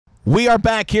We are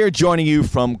back here joining you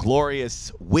from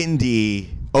glorious,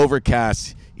 windy,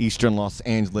 overcast eastern Los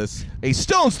Angeles. A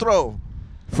stone's throw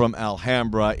from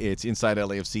Alhambra. It's Inside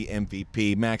LAFC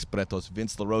MVP, Max Bretos,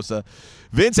 Vince LaRosa.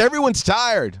 Vince, everyone's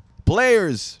tired.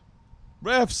 Players,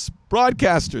 refs,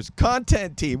 broadcasters,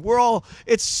 content team.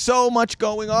 It's so much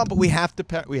going on, but we have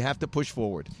to push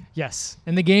forward. Yes,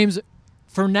 and the games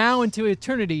from now into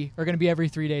eternity are going to be every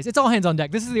 3 days. It's all hands on deck.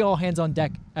 This is the all hands on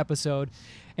deck episode.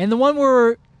 And the one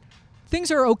where things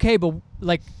are okay, but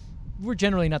we're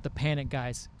generally not the panic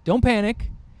guys. Don't panic,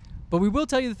 but we will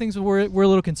tell you the things we're a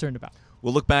little concerned about.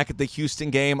 We'll look back at the Houston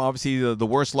game, obviously the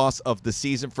worst loss of the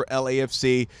season for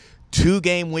LAFC.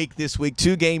 2-game week this week,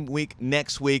 2-game week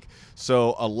next week.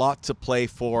 So a lot to play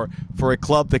for a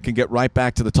club that can get right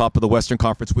back to the top of the Western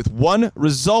Conference with one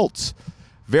result.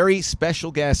 Very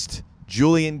special guest,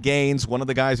 Julian Gaines, one of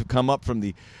the guys who come up from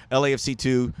the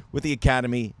LAFC2 with the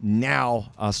academy,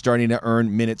 now starting to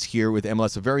earn minutes here with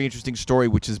MLS. A very interesting story,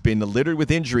 which has been littered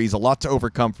with injuries, a lot to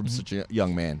overcome from such a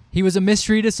young man. He was a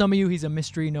mystery to some of you. He's a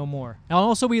mystery no more. And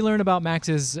also, we learned about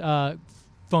Max's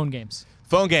phone games.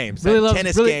 Phone games,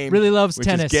 tennis game. Really loves which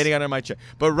tennis. Is getting under my chair.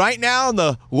 But right now, in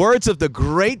the words of the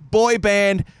great boy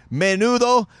band,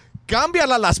 Menudo,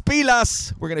 Cámbiala las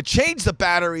pilas. We're going to change the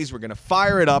batteries. We're going to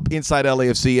fire it up. Inside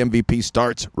LAFC MVP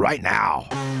starts right now.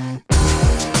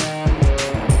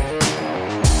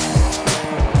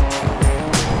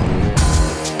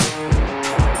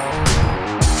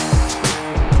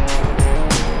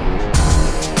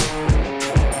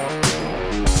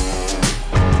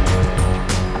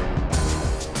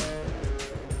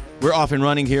 We're off and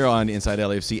running here on Inside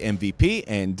LAFC MVP,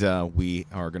 and we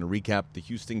are going to recap the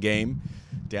Houston game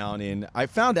down in... I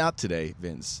found out today,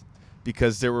 Vince,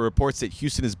 because there were reports that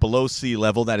Houston is below sea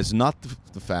level. That is not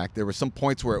the fact. There were some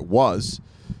points where it was,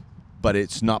 but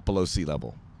it's not below sea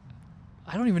level.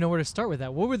 I don't even know where to start with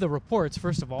that. What were the reports,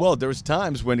 first of all? Well, there was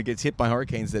times when it gets hit by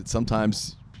hurricanes that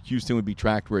sometimes Houston would be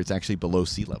tracked where it's actually below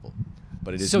sea level.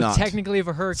 But it is not. So technically, if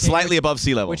a hurricane slightly above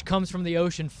sea level, which comes from the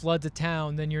ocean, floods a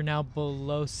town, then you're now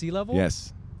below sea level?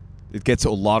 Yes. It gets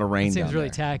a lot of rain down there. That seems really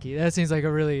tacky. That seems like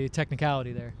a really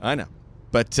technicality there. I know.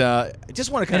 But I just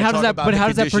want to kind of talk about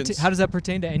the conditions. How does that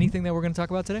pertain to anything that we're going to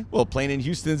talk about today? Well, playing in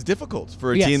Houston is difficult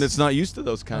for a team that's not used to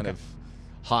those kind of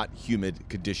hot, humid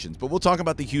conditions. But we'll talk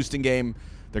about the Houston game.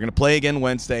 They're going to play again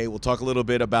Wednesday. We'll talk a little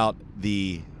bit about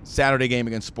the Saturday game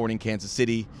against Sporting Kansas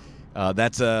City.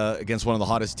 That's against one of the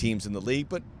hottest teams in the league.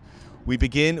 But we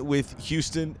begin with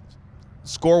Houston.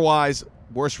 Score-wise,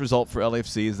 worst result for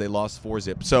LAFC is they lost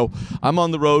 4-0. So I'm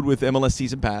on the road with MLS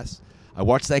Season Pass. I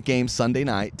watched that game Sunday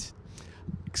night,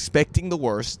 expecting the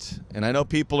worst. And I know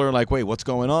people are like, wait, what's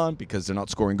going on? Because they're not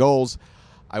scoring goals.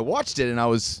 I watched it, and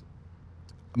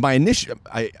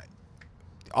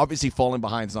obviously falling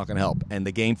behind is not going to help. And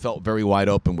the game felt very wide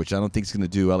open, which I don't think is going to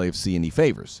do LAFC any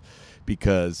favors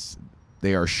because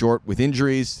they are short with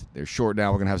injuries. They're short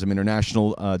now. We're going to have some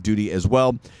international duty as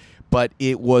well. But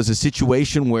it was a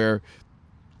situation where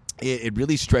it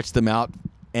really stretched them out,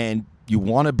 and you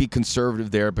want to be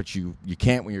conservative there, but you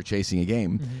can't when you're chasing a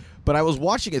game. Mm-hmm. But I was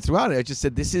watching it throughout it. I just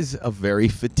said, this is a very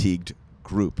fatigued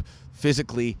group.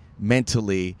 Physically,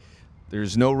 mentally,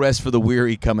 there's no rest for the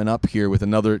weary coming up here with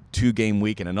another 2-game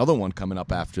week and another one coming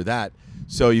up after that.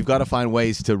 So you've got to find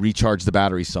ways to recharge the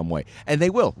battery some way. And they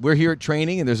will. We're here at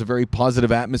training, and there's a very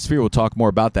positive atmosphere. We'll talk more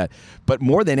about that. But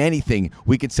more than anything,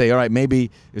 we could say, all right, maybe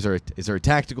is there a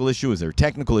tactical issue? Is there a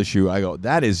technical issue? I go,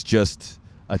 that is just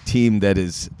a team that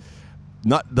is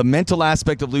not the mental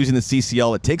aspect of losing the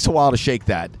CCL. It takes a while to shake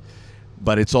that.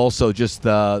 But it's also just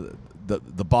the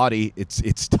body.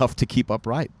 It's tough to keep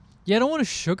upright. Yeah, I don't want to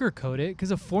sugarcoat it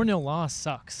because a 4-0 loss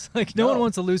sucks. No one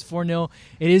wants to lose 4-0.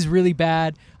 It is really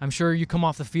bad. I'm sure you come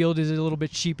off the field is a little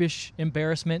bit sheepish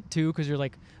embarrassment too because you're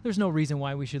like, there's no reason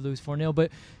why we should lose 4-0.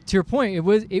 But to your point,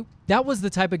 that was the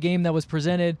type of game that was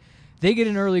presented. They get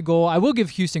an early goal. I will give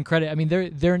Houston credit. I mean,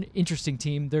 they're an interesting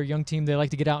team. They're a young team. They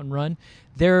like to get out and run.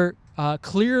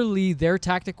 Clearly their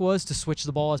tactic was to switch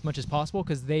the ball as much as possible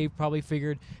because they probably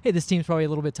figured, hey, this team's probably a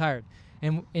little bit tired.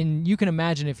 And you can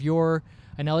imagine if you're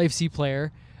an LAFC player,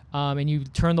 and you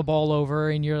turn the ball over,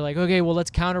 and you're like, okay, well,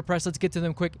 let's counter press, let's get to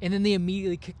them quick, and then they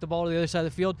immediately kick the ball to the other side of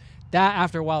the field, that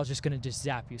after a while is just going to just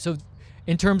zap you. So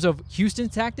in terms of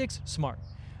Houston's tactics, smart.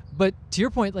 But to your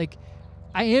point,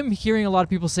 I am hearing a lot of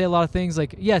people say a lot of things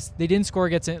like, yes, they didn't score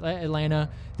against Atlanta,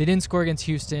 they didn't score against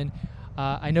Houston,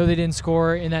 I know they didn't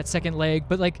score in that second leg,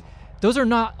 but those are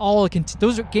not all,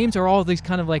 games are all these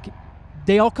kind of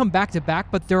they all come back to back,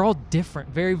 but they're all different,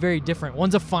 very, very different.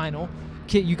 One's a final.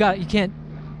 You can't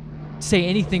say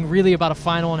anything really about a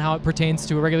final and how it pertains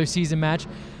to a regular season match.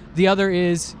 The other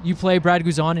is you play Brad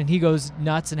Guzan and he goes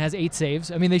nuts and has 8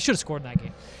 saves. I mean, they should have scored in that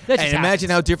game. That just And imagine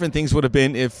happens. how different things would have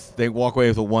been if they walk away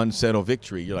with a 1-0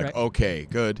 victory. You're like, Right. okay,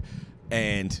 good.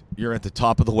 And you're at the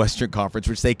top of the Western Conference,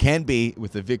 which they can be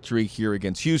with a victory here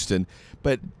against Houston.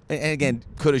 But, and again,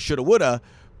 coulda, shoulda, woulda.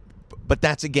 But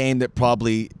that's a game that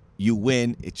probably you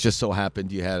win. It just so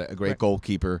happened you had a great Right.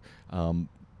 goalkeeper.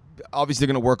 Obviously,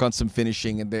 they're going to work on some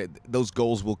finishing, and those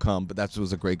goals will come, but that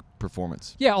was a great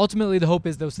performance. Yeah, ultimately the hope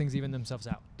is those things even themselves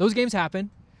out. Those games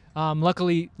happen.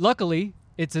 Luckily,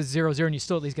 it's a 0-0 and you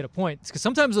still at least get a point. Because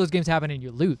sometimes those games happen and you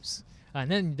lose.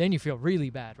 And then you feel really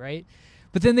bad, right?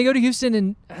 But then they go to Houston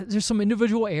and there's some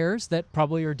individual errors that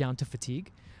probably are down to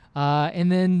fatigue.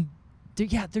 And then,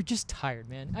 they're just tired,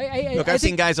 man. Look, I've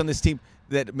seen guys on this team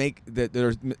that make that there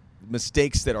are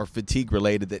mistakes that are fatigue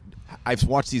related. That I've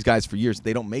watched these guys for years.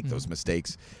 They don't make those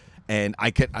mistakes, and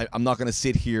I'm not going to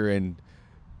sit here and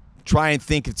try and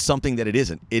think it's something that it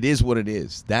isn't. It is what it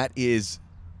is. That is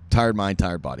tired mind,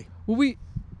 tired body. Well,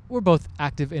 we're both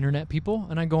active internet people,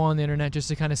 and I go on the internet just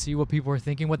to kind of see what people are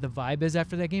thinking, what the vibe is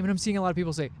after that game, and I'm seeing a lot of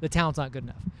people say the talent's not good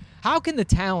enough. How can the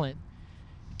talent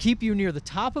keep you near the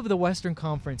top of the Western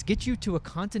Conference, get you to a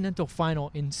continental final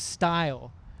in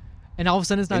style, and all of a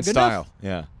sudden it's not good enough?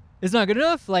 Yeah. It's not good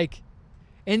enough? Like,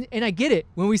 and I get it.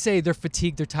 When we say they're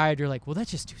fatigued, they're tired, you're like, well, that's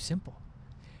just too simple.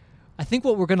 I think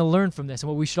what we're going to learn from this and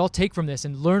what we should all take from this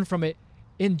and learn from it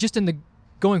in the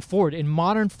going forward in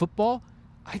modern football,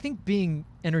 I think being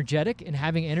energetic and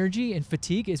having energy and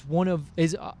fatigue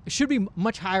should be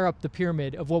much higher up the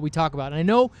pyramid of what we talk about. And I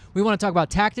know we want to talk about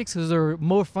tactics because they're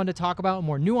more fun to talk about and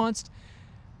more nuanced.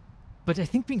 But I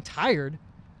think being tired,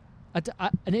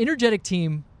 an energetic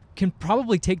team can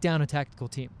probably take down a tactical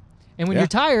team. And when you're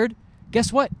tired,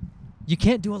 guess what? You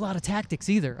can't do a lot of tactics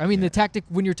either. I mean, the tactic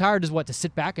when you're tired is what? To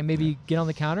sit back and maybe get on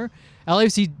the counter.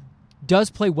 LAFC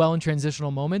does play well in transitional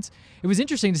moments. It was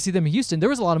interesting to see them in Houston. There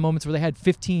was a lot of moments where they had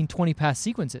 15, 20 pass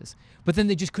sequences, but then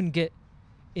they just couldn't get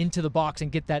into the box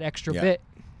and get that extra bit.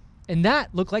 And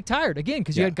that looked like tired, again,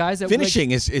 because you had guys that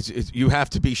finishing is you have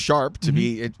to be sharp to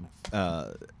be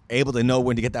able to know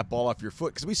when to get that ball off your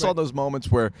foot. Because we saw those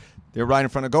moments where they're right in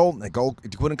front of goal, and the goal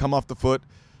it couldn't come off the foot.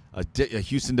 A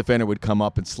Houston defender would come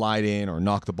up and slide in or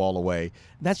knock the ball away.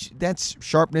 That's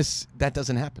sharpness. That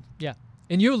doesn't happen. Yeah.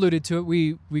 And you alluded to it.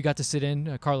 We got to sit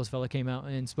in. Carlos Vela came out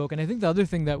and spoke. And I think the other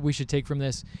thing that we should take from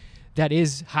this that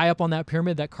is high up on that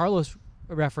pyramid that Carlos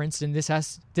referenced, and this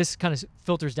kind of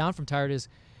filters down from tired, is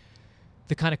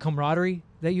the kind of camaraderie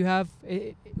that you have.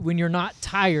 When you're not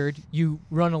tired, you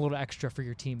run a little extra for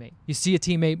your teammate. You see a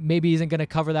teammate maybe isn't going to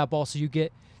cover that ball, so you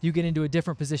get into a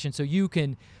different position so you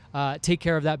can take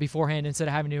care of that beforehand instead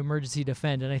of having to emergency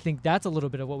defend. And I think that's a little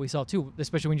bit of what we saw too,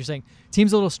 especially when you're saying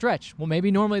team's a little stretch. Well, maybe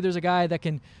normally there's a guy that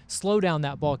can slow down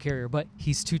that ball carrier, but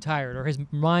he's too tired or his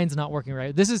mind's not working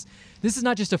right. This is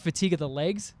not just a fatigue of the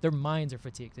legs; their minds are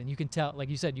fatigued, and you can tell. Like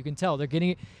you said, you can tell they're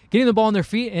getting the ball on their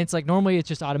feet, and it's like normally it's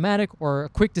just automatic or a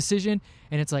quick decision,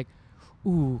 and it's like,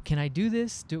 ooh, can I do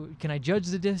this? Can I judge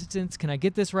the distance? Can I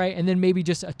get this right? And then maybe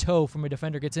just a toe from a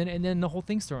defender gets in, and then the whole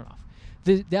thing's thrown off.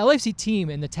 The LAFC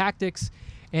team and the tactics,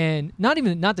 and not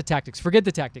the tactics, forget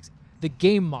the tactics. The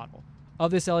game model of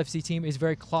this LAFC team is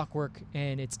very clockwork,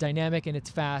 and it's dynamic, and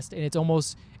it's fast, and it's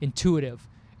almost intuitive.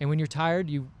 And when you're tired,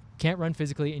 you can't run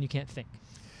physically, and you can't think.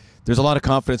 There's a lot of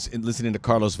confidence in listening to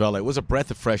Carlos Vela. It was a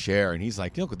breath of fresh air, and he's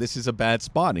like, look, this is a bad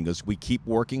spot. And he goes, we keep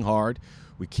working hard.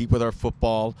 We keep with our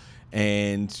football,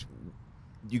 and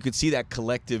you could see that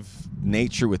collective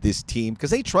nature with this team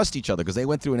because they trust each other because they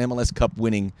went through an MLS Cup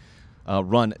winning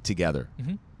run together.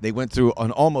 Mm-hmm. They went through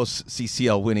an almost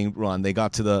CCL winning run. They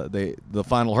got to the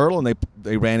final hurdle, and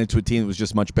they ran into a team that was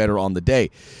just much better on the day.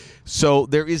 So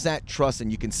there is that trust, and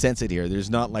you can sense it here. There's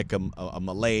not like a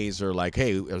malaise or like,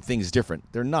 hey, are things different?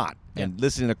 They're not. Yeah. And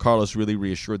listening to Carlos really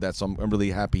reassured that, so I'm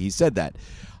really happy he said that.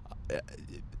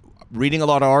 Reading a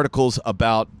lot of articles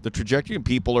about the trajectory, and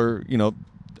people are,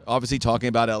 obviously talking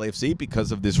about LAFC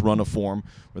because of this run of form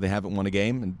where they haven't won a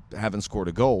game and haven't scored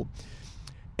a goal.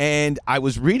 And I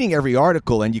was reading every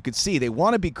article, and you could see they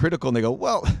want to be critical, and they go,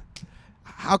 well,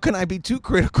 how can I be too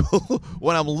critical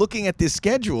when I'm looking at this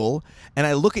schedule and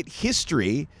I look at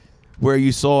history where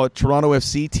you saw a Toronto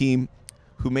FC team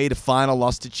who made a final,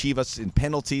 lost to Chivas in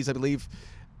penalties, I believe,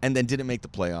 and then didn't make the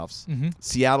playoffs. Mm-hmm.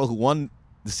 Seattle, who won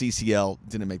the CCL,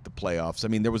 didn't make the playoffs. I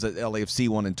mean, there was an LAFC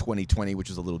one in 2020, which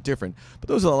was a little different. But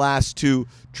those are the last two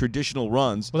traditional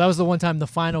runs. Well, that was the one time the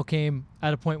final came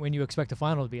at a point when you expect a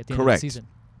final to be at the end of the season.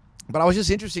 But I was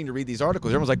just interesting to read these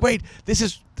articles. Everyone's like, wait, this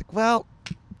is, well,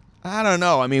 I don't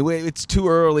know. I mean, it's too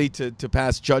early to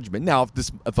pass judgment. Now,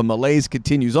 if a malaise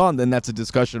continues on, then that's a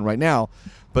discussion right now.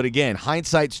 But again,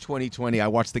 hindsight's 2020. I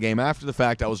watched the game after the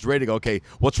fact. I was ready to go, okay,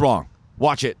 what's wrong?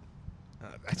 Watch it.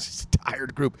 That's just a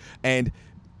tired group. And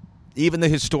even the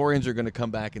historians are going to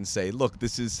come back and say, look,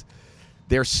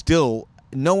 they're still,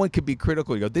 no one could be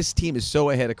critical. You go, this team is so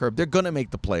ahead of curve. They're going to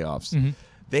make the playoffs. Mm-hmm.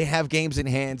 They have games in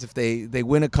hands. If they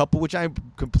win a couple, which I'm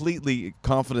completely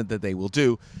confident that they will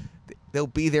do, they'll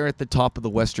be there at the top of the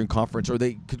Western Conference, or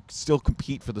they could still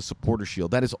compete for the Supporter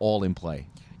Shield. That is all in play.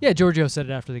 Yeah, Giorgio said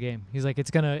it after the game. He's like, it's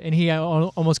going to, and he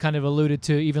almost kind of alluded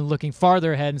to even looking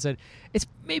farther ahead and said, it's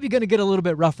maybe going to get a little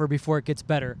bit rougher before it gets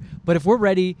better. But if we're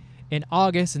ready in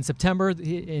August and September,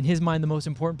 in his mind, the most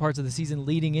important parts of the season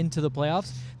leading into the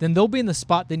playoffs, then they'll be in the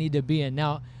spot they need to be in.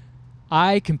 Now,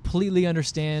 I completely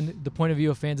understand the point of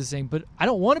view of fans is saying, but I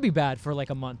don't want to be bad for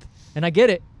like a month. And I get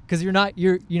it, because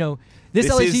this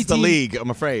LAFC is the team league, I'm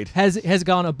afraid. Has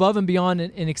gone above and beyond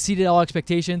and exceeded all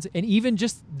expectations, and even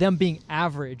just them being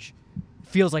average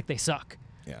feels like they suck.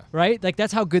 Yeah. Right? Like,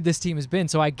 that's how good this team has been.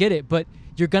 So I get it, but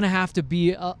you're going to have to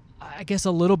be, I guess,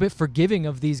 a little bit forgiving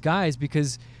of these guys,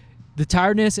 because the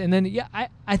tiredness, and then,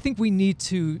 I think we need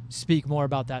to speak more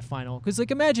about that final. Because,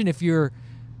 like, imagine if you're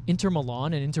Inter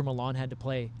Milan and Inter Milan had to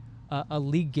play a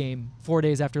league game 4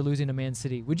 days after losing to Man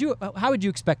City. How would you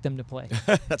expect them to play?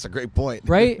 That's a great point.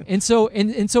 Right? And so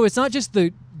it's not just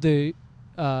the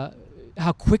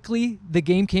how quickly the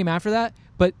game came after that,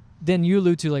 but then you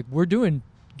allude to, like, we're doing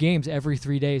games every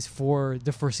 3 days for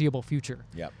the foreseeable future.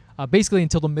 Yep. Basically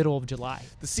until the middle of July.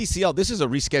 The CCL, this is a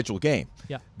rescheduled game.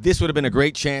 Yeah. This would have been a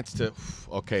great chance to,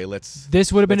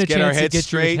 This would have been a get chance our to heads get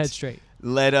straight. your head straight.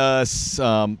 Let us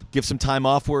give some time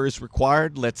off where is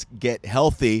required. Let's get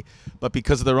healthy. But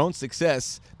because of their own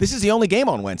success, this is the only game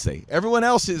on Wednesday. Everyone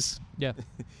else is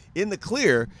in the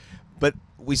clear. But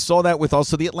we saw that with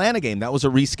also the Atlanta game. That was a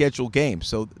rescheduled game.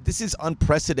 So this is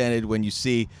unprecedented when you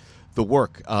see the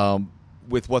work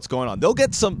with what's going on. They'll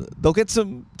get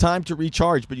some time to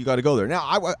recharge, but you got to go there.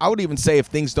 Now, I would even say if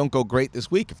things don't go great this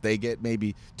week, if they get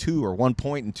maybe 2 or 1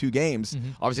 point in 2 games,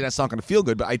 obviously that's not going to feel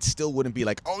good, but I still wouldn't be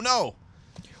like, oh no.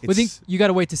 I think you got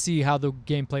to wait to see how the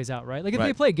game plays out, right? Like, if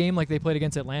they play a game like they played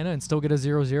against Atlanta and still get a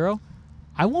 0-0,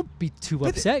 I won't be too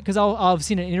upset, because I'll have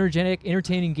seen an energetic,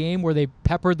 entertaining game where they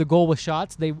peppered the goal with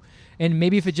shots. And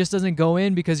maybe if it just doesn't go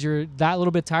in because you're that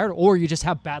little bit tired, or you just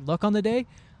have bad luck on the day,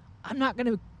 I'm not going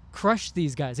to crush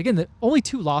these guys. Again, only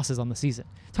 2 losses on the season.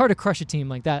 It's hard to crush a team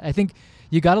like that. I think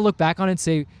you got to look back on it and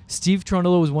say Steve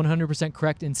Tronillo was 100%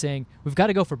 correct in saying we've got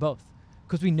to go for both,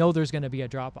 because we know there's going to be a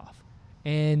drop-off.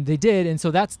 And they did, and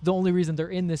so that's the only reason they're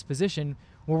in this position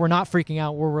where we're not freaking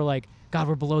out, where we're like, God,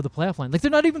 we're below the playoff line. Like, they're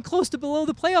not even close to below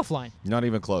the playoff line. Not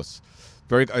even close.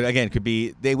 Again, could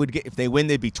be if they win,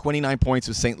 they'd be 29 points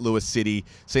with St. Louis City.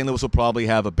 St. Louis will probably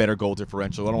have a better goal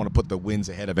differential. I don't want to put the wins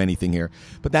ahead of anything here,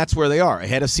 but that's where they are,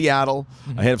 ahead of Seattle,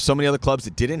 ahead of so many other clubs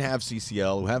that didn't have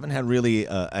CCL, who haven't had really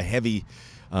a heavy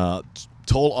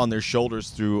toll on their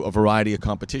shoulders through a variety of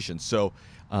competitions. So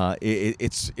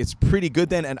it's pretty good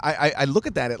then. And I look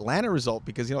at that Atlanta result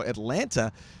because,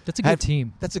 Atlanta. That's a good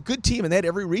team. That's a good team, and they had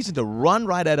every reason to run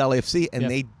right at LAFC, and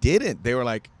they didn't. They were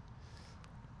like,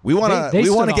 we want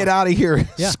to get out of here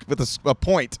with a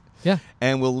point. Yeah.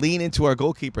 And we'll lean into our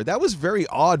goalkeeper. That was very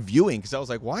odd viewing, because I was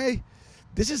like, why?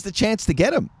 This is the chance to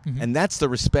get him. And that's the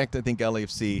respect I think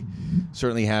LAFC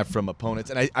certainly have from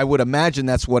opponents. And I would imagine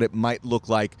that's what it might look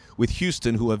like with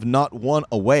Houston, who have not won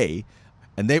away.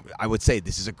 And I would say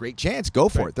this is a great chance. Go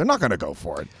for it. They're not going to go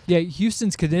for it. Yeah,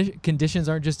 Houston's conditions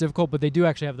aren't just difficult, but they do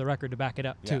actually have the record to back it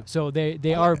up, too. So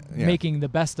they are making the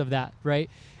best of that, right?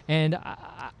 And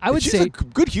I would say a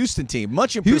good Houston team,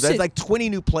 much improved. They had like 20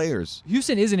 new players.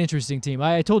 Houston is an interesting team.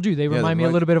 I told you they remind me a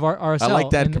little bit of RSL. I like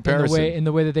that comparison. In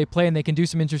the way that they play, and they can do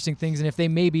some interesting things. And if they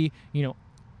maybe,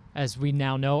 as we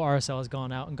now know, RSL has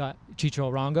gone out and got Chicho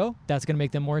Arango. That's going to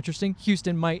make them more interesting.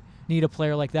 Houston might need a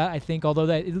player like that, I think, although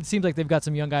it seems like they've got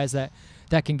some young guys that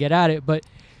can get at it. But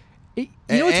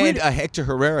and Hector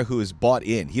Herrera, who is bought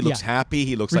in. He looks happy.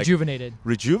 He looks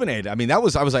rejuvenated. I mean, I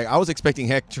was expecting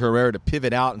Hector Herrera to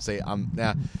pivot out and say,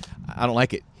 I don't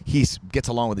like it. He gets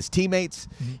along with his teammates.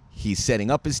 He's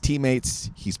setting up his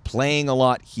teammates. He's playing a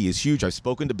lot. He is huge. I've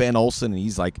spoken to Ben Olsen, and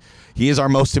he's like, he is our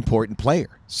most important player.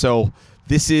 So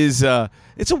this is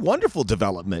it's a wonderful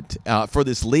development for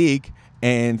this league,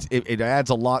 and it adds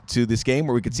a lot to this game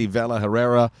where we could see Vela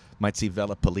Herrera, might see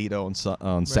Vela Polito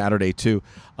on Saturday too.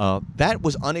 That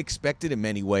was unexpected in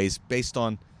many ways based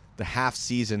on the half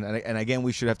season, and again,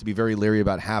 we should have to be very leery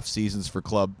about half seasons for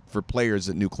players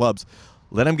at new clubs.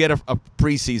 Let them get a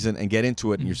preseason and get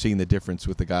into it, and you're seeing the difference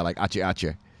with a guy like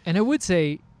Ache. And I would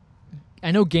say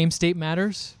I know game state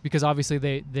matters because obviously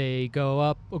they go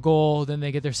up a goal, then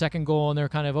they get their second goal, and they're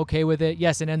kind of okay with it.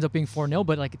 Yes, it ends up being 4-0,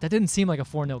 but like that didn't seem like a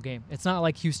 4-0 game. It's not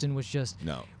like Houston was just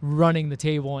running the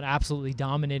table and absolutely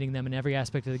dominating them in every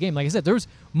aspect of the game. Like I said, there was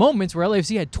moments where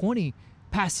LAFC had 20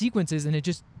 pass sequences, and it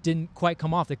just didn't quite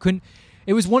come off. They couldn't.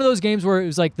 It was one of those games where it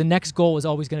was like the next goal was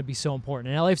always going to be so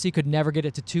important, and LAFC could never get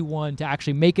it to 2-1 to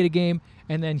actually make it a game.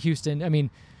 And then Houston, I mean,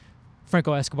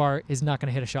 Franco Escobar is not going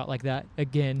to hit a shot like that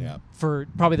again for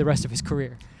probably the rest of his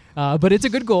career. But it's a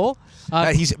good goal.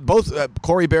 He's both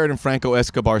Corey Barrett and Franco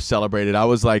Escobar celebrated. I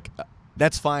was like,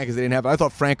 that's fine because they didn't have it. I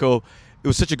thought Franco, it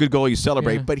was such a good goal you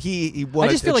celebrate, but he won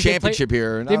a championship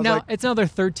here. And it's now their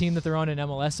third team that they're on in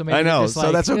MLS. So maybe I know,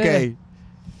 so that's okay.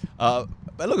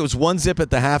 But look, it was 1-0 at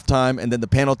the halftime, and then the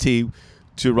penalty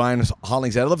to Ryan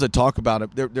Hollingshead. I'd love to talk about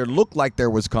it. There looked like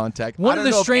there was contact. I don't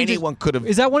know if anyone could have.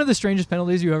 Is that one of the strangest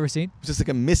penalties you've ever seen? It was just like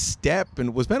a misstep,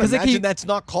 and was meant. Imagine that's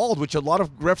not called, which a lot of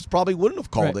refs probably wouldn't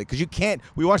have called it because you can't.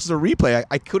 We watched the replay.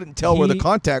 I couldn't tell where the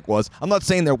contact was. I'm not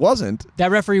saying there wasn't. That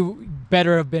referee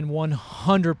better have been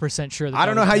 100% sure. I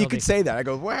don't know how you could say that. I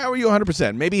go, well, how are you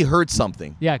 100%? Maybe he heard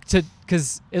something. Yeah,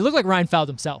 because it looked like Ryan fouled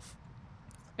himself.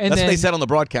 And that's what they said on the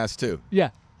broadcast too. Yeah.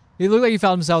 It looked like he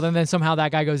fouled himself, and then somehow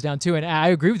that guy goes down too. And I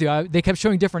agree with you. They kept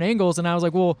showing different angles, and I was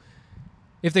like, well,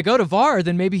 if they go to VAR,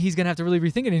 then maybe he's going to have to really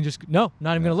rethink it and just, not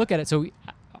even going to look at it. So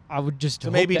I would just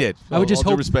hope maybe he did. I would just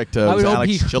hope. Respect to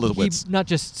Alex Chilowitz. He not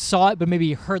just saw it, but maybe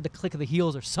he heard the click of the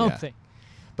heels or something.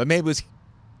 Yeah. But maybe it was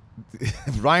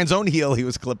Ryan's own heel he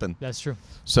was clipping. That's true.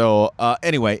 So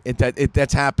anyway,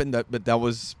 that's happened. But that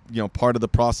was part of the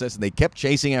process, and they kept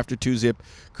chasing after 2-0,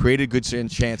 created good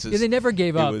chances. Yeah, they never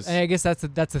gave up, and I guess that's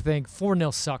the thing.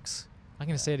 4-0 sucks. I'm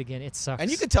gonna say it again. It sucks. And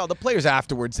you could tell the players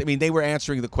afterwards. I mean, they were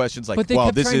answering the questions like, but they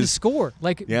kept trying to score.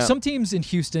 Like Yeah. some teams in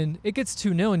Houston, it gets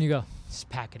 2-0, and you go, just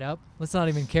pack it up. Let's not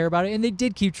even care about it. And they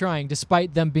did keep trying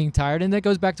despite them being tired. And that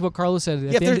goes back to what Carlos said.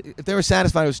 If they were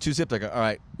satisfied it was 2-0, they're like, all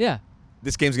right. Yeah.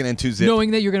 This game's going to end 2-0.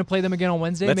 Knowing that you're going to play them again on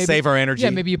Wednesday. Let's save our energy.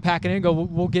 Yeah, maybe you pack it in and go,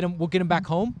 we'll get them back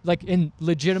home. Like, and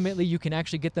legitimately you can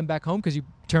actually get them back home because you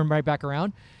turn right back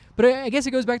around. But I guess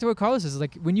it goes back to what Carlos says.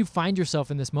 Like, when you find yourself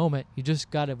in this moment, you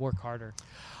just got to work harder.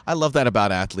 I love that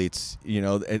about athletes.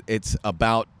 It's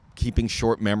about keeping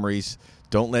short memories.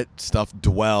 Don't let stuff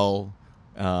dwell.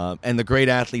 And the great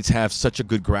athletes have such a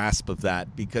good grasp of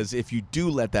that, because if you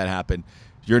do let that happen,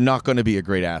 you're not going to be a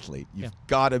great athlete. You've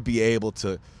got to be able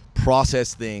to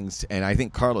process things. And I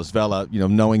think Carlos Vela,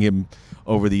 knowing him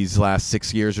over these last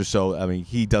 6 years or so, I mean,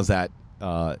 he does that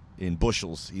in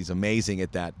bushels. He's amazing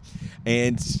at that.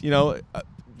 And,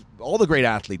 all the great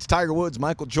athletes, Tiger Woods,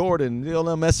 Michael Jordan,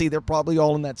 Lionel Messi, they're probably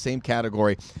all in that same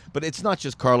category. But it's not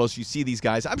just Carlos. You see these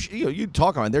guys. I'm sure you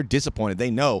talk on. They're disappointed. They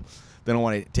know they don't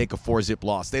want to take a 4-0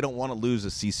 loss. They don't want to lose a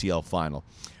CCL final.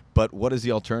 But what is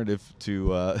the alternative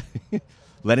to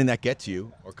letting that get to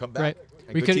you or come back? Right.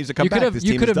 You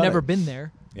could have never been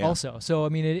there also. So, I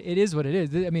mean, it is what it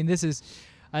is. I mean, this is,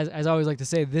 as I always like to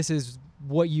say, this is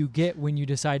what you get when you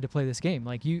decide to play this game.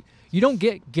 Like, you don't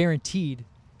get guaranteed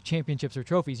championships or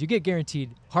trophies. You get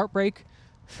guaranteed heartbreak,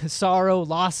 sorrow,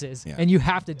 losses, and you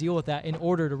have to deal with that in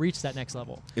order to reach that next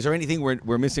level. Is there anything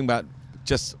we're missing about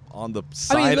just on the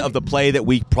side of the play that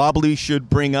we probably should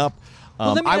bring up?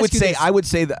 I would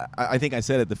say that I think I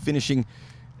said it. The finishing,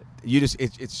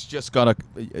 it's just gotta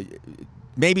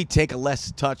maybe take a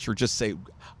less touch, or just say,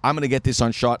 I'm gonna get this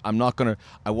on shot. I'm not gonna.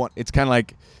 It's kind of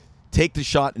like take the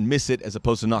shot and miss it as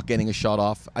opposed to not getting a shot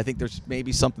off. I think there's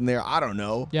maybe something there. I don't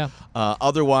know. Yeah.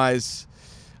 Otherwise,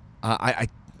 I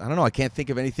don't know. I can't think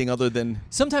of anything other than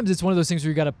sometimes it's one of those things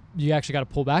where you actually got to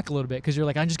pull back a little bit, because you're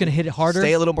like, I'm just going to hit it harder.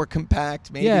 Stay a little more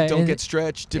compact. Maybe don't get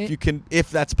stretched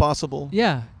if that's possible.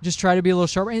 Yeah, just try to be a little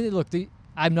sharper. And look,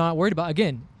 I'm not worried about,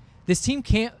 again, this team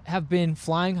can't have been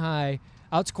flying high,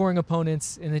 outscoring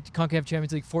opponents in the CONCACAF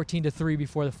Champions League 14-3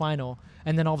 before the final,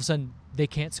 and then all of a sudden they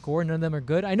can't score. None of them are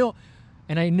good. I know,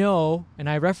 and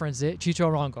I referenced it, Chicho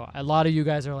Arango. A lot of you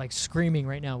guys are like screaming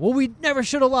right now, well, we never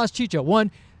should have lost Chicho. One,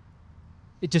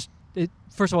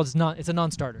 first of all, it's a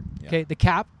non-starter. Yeah. Okay, the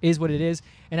cap is what it is,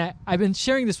 and I've been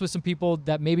sharing this with some people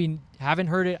that maybe haven't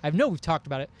heard it. I know we've talked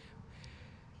about it.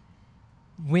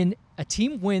 When a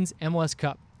team wins MLS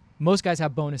Cup, most guys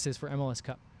have bonuses for MLS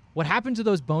Cup. What happens to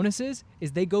those bonuses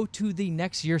is they go to the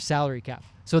next year's salary cap.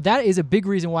 So that is a big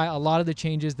reason why a lot of the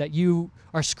changes that you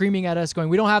are screaming at us, going,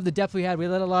 we don't have the depth we had, we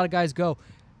let a lot of guys go.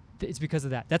 It's because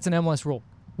of that. That's an MLS rule.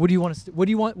 What do you want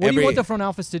the front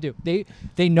office to do?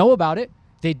 They know about it.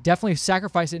 They definitely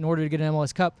sacrificed it in order to get an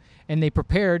MLS Cup, and they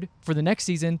prepared for the next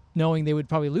season knowing they would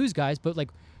probably lose guys, but like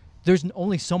there's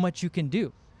only so much you can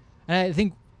do. And I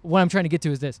think what I'm trying to get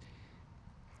to is this.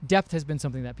 Depth has been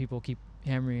something that people keep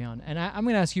hammering on. And I'm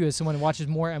going to ask you, as someone who watches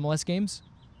more MLS games,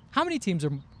 how many teams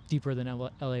are deeper than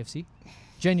LAFC?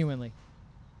 Genuinely.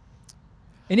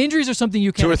 And injuries are something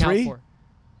you can't 2 or account 3? for.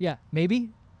 Yeah, maybe.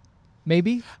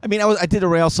 I mean, I did a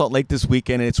Real Salt Lake this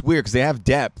weekend, and it's weird because they have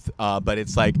depth, but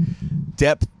it's like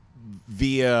depth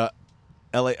via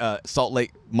Salt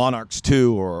Lake Monarchs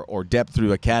 2 or depth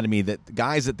through academy, that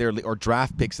guys that they're, or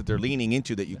draft picks that they're leaning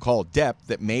into that you call depth,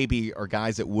 that maybe are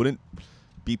guys that wouldn't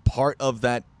be part of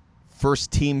that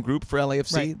first team group for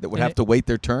LAFC, Right. that would have to wait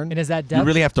their turn. And is that depth? You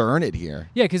really have to earn it here.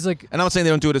 Yeah, because like And I'm not saying they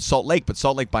don't do it at Salt Lake, but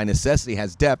Salt Lake by necessity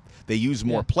has depth. They use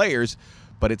more players,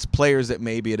 but it's players that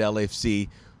maybe at LAFC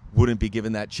wouldn't be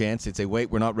given that chance. They'd say, wait,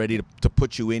 we're not ready to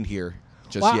put you in here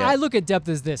just yet. I look at depth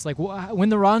as this: like when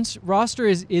the roster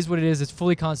is what it is, it's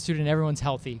fully constituted and everyone's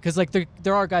healthy. Because like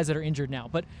there are guys that are injured now,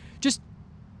 but just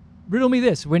riddle me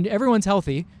this: when everyone's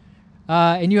healthy,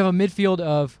 and you have a midfield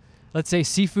of, let's say,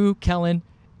 Sifu, Kellen,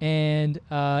 and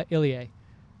Ilie,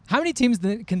 how many teams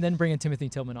can then bring in Timothy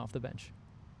Tillman off the bench?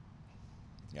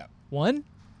 Yeah. One?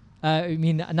 I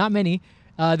mean, not many.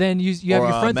 Then you have your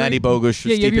front Matty three. Bogusz,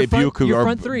 Yeah, you have Stipe Buick, who your are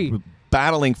front three.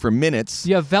 battling for minutes.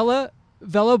 You have Vela,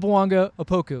 Bwanga,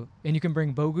 Opoku, and you can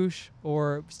bring Bogusz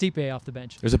or Stipe off the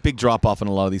bench. There's a big drop-off in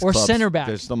a lot of these Or clubs. center back.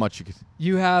 There's not much you could...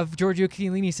 You have Giorgio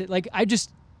Chiellini. Like,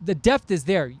 the depth is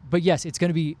there. But yes, it's going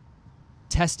to be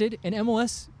tested. And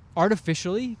MLS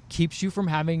artificially keeps you from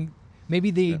having maybe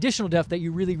the additional depth that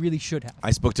you really, really should have.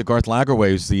 I spoke to Garth Lagerwey,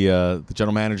 who's the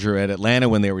general manager at Atlanta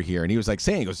when they were here, and he was like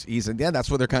saying, he said, yeah,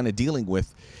 that's what they're kind of dealing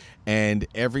with. And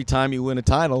every time you win a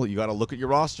title, you got to look at your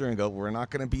roster and go, we're not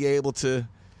going to be able to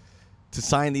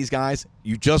sign these guys.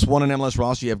 You just won an MLS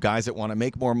roster. You have guys that want to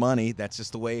make more money. That's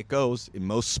just the way it goes in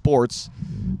most sports.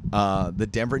 The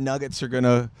Denver Nuggets are going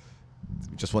to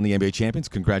just won the NBA champions.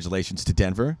 Congratulations to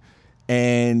Denver.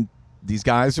 And these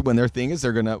guys, when their thing is,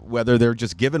 they're going to, whether they're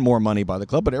just given more money by the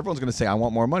club, but everyone's going to say, I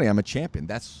want more money. I'm a champion.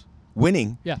 That's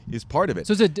winning is part of it.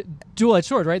 So it's a dual-edged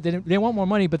sword, right? They want more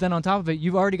money, but then on top of it,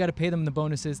 you've already got to pay them the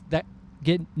bonuses that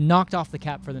get knocked off the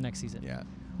cap for the next season. Yeah.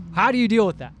 How do you deal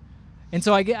with that? And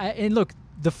so and look,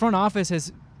 the front office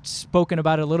has spoken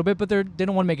about it a little bit, but they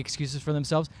don't want to make excuses for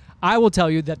themselves. I will tell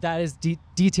you that is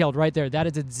detailed right there. That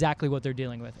is exactly what they're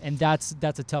dealing with, and that's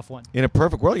a tough one. In a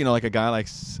perfect world, like a guy like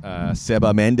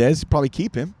Seba Mendez, probably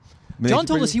keep him. I mean, John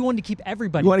told us he wanted to keep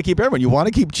everybody. You want to keep everyone. You want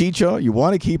to keep Chicho. You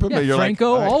want to keep him. Yeah, you're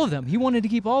Franco, like, all of them. He wanted to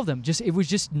keep all of them. It was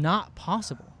just not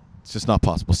possible. It's just not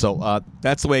possible. So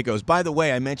that's the way it goes. By the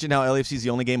way, I mentioned how LAFC is the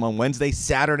only game on Wednesday.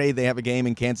 Saturday, they have a game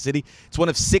in Kansas City. It's one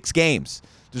of 6 games.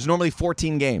 There's normally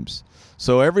 14 games.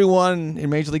 So everyone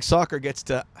in Major League Soccer gets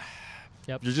to...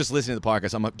 Yep. If you're just listening to the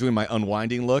podcast, I'm doing my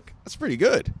unwinding look. That's pretty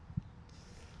good.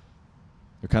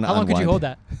 They're kind of How long could you hold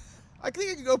that? I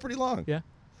think I could go pretty long. Yeah.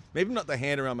 Maybe not the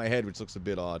hand around my head, which looks a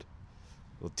bit odd.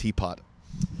 A little teapot.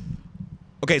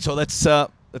 Okay, so let's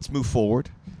move forward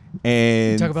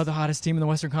and Talk about the hottest team in the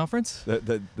Western Conference.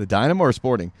 the Dynamo or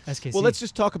Sporting. SKC. Well, let's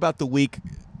just talk about the week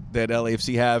that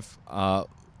LAFC have.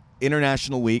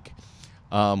 International week.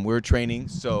 We're training,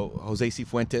 so Jose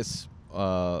Cifuentes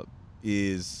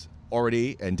is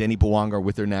already, and Denny Bwanga are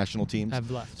with their national teams.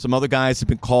 Have left. Some other guys have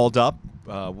been called up.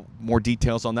 More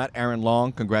details on that. Aaron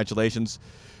Long, congratulations,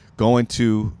 going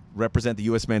to represent the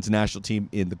U.S. men's national team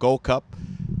in the Gold Cup.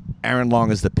 Aaron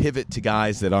Long is the pivot to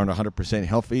guys that aren't 100%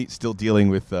 healthy, still dealing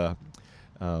with a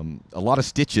lot of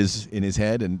stitches in his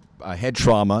head and head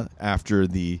trauma after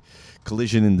the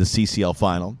collision in the CCL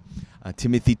final.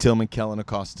 Timothy Tillman, Kellen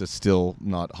Acosta still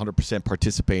not 100%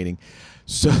 participating.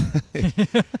 So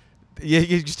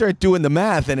you start doing the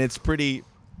math, and it's pretty.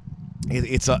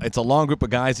 It's a long group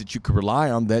of guys that you could rely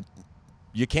on that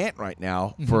you can't right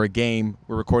now for a game.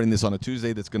 We're recording this on a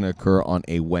Tuesday that's going to occur on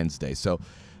a Wednesday. So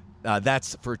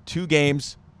that's for 2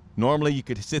 games. Normally you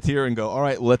could sit here and go, all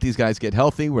right, we'll let these guys get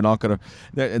healthy. We're not going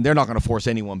to, and they're not going to force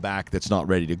anyone back that's not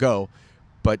ready to go.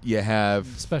 But you have,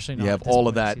 especially not you at have this all point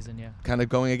of that season, yeah. kind of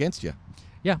going against you.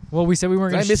 Yeah. Well, we said we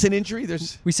weren't Did going I miss an injury?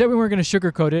 We said we weren't going to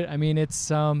sugarcoat it. I mean, it's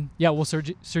Sergi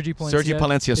Palencia. Sergi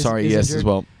Palencia, is yes, injured. as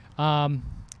well.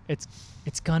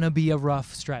 It's gonna be a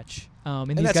rough stretch. And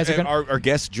these that's guys are gonna, our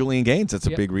guest Julian Gaines. That's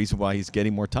a big reason why he's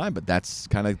getting more time. But that's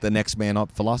kind of the next man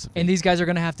up philosophy. and these guys are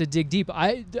gonna have to dig deep.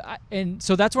 And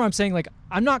so that's where I'm saying, like,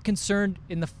 I'm not concerned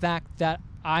in the fact that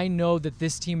I know that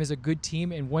this team is a good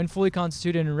team, and when fully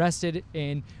constituted and rested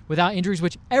and without injuries,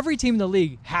 which every team in the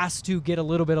league has to get a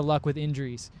little bit of luck with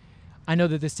injuries, I know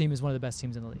that this team is one of the best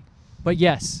teams in the league. But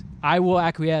yes, I will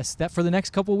acquiesce that for the next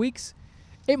couple weeks,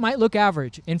 it might look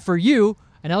average. And for you,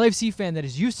 an LAFC fan that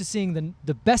is used to seeing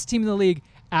the best team in the league,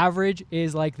 average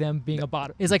is like them being a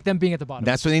bottom. Is like them being at the bottom.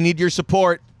 That's when they need your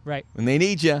support. Right. When they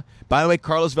need you. By the way,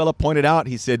 Carlos Vela pointed out,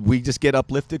 he said, we just get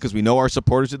uplifted because we know our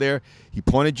supporters are there. He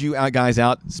pointed you guys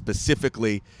out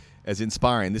specifically as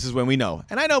inspiring. This is when we know.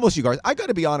 And I know most of you guys. I got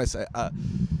to be honest.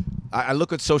 I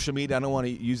look at social media. I don't want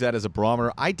to use that as a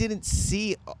barometer. I didn't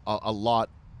see a lot.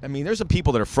 I mean, there's some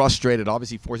people that are frustrated,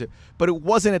 obviously, forced it, but it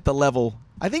wasn't at the level.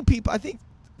 I think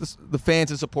the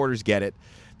fans and supporters get it.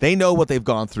 They know what they've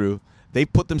gone through. They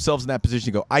put themselves in that position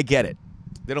to go, I get it.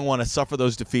 They don't want to suffer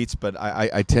those defeats, but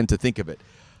I tend to think of it.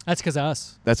 That's because of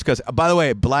us. That's because, by the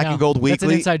way, Black and Gold Weekly. That's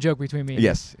an inside joke between me and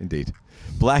Yes, indeed.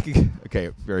 Okay,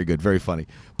 very good, very funny.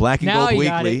 Black and now Gold he Weekly.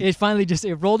 got it. It finally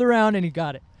it rolled around and he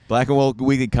got it. Black and Gold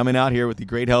Weekly coming out here with the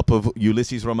great help of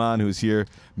Ulysses Roman, who's here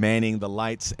manning the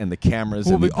lights and the cameras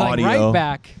We'll and be the playing audio. right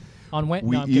back on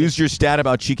Wednesday. We used your stat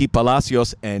about Chiqui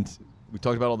Palacios, and we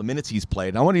talked about all the minutes he's played.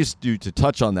 And I want you to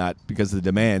touch on that because of the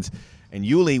demands. And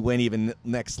Yuli went even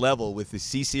next level with the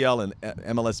CCL and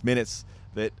MLS minutes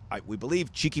that we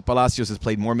believe Chiqui Palacios has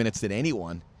played more minutes than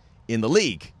anyone in the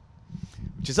league,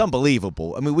 which is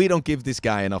unbelievable. I mean, we don't give this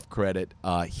guy enough credit.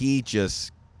 He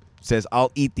just says,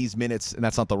 I'll eat these minutes, and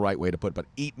that's not the right way to put it, but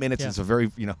eat minutes is a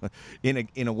very,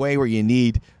 in a way where you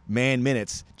need man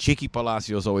minutes. Chiqui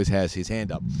Palacios always has his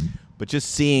hand up. But just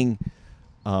seeing,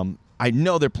 I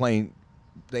know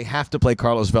they have to play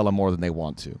Carlos Vela more than they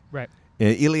want to. Right.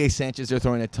 Ilie Sanchez, they're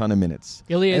throwing a ton of minutes.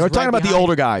 We're talking about the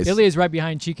older guys. Ilie is right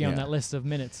behind Chiqui on that list of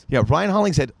minutes. Yeah, Ryan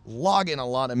Hollingshead logging a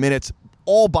lot of minutes,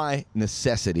 all by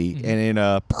necessity. Mm-hmm. And in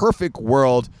a perfect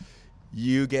world,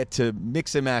 you get to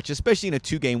mix and match, especially in a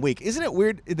 2-game week. Isn't it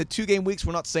weird? In the 2-game weeks,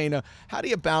 we're not saying, how do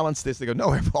you balance this? They go,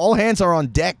 no, all hands are on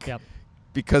deck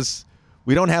because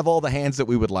we don't have all the hands that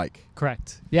we would like.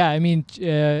 Correct. Yeah, I mean,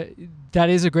 that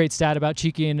is a great stat about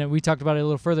Chiqui, and we talked about it a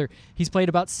little further. He's played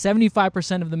about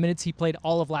 75% of the minutes he played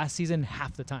all of last season,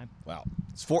 half the time. Wow.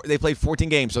 They played 14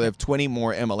 games, so they have 20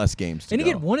 more MLS games to And go.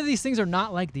 again, one of these things are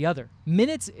not like the other.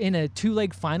 Minutes in a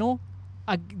 2-leg final,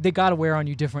 they got to wear on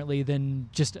you differently than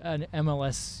just an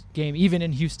MLS game, even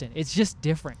in Houston. It's just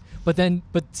different. But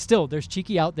still, there's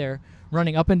Chiqui out there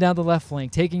running up and down the left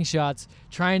flank, taking shots,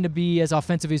 trying to be as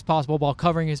offensive as possible while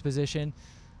covering his position.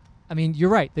 I mean, you're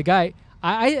right. The guy,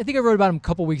 I think I wrote about him a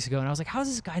couple weeks ago, and I was like, how is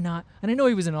this guy not? And I know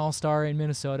he was an all-star in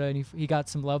Minnesota, and he got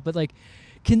some love, but like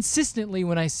consistently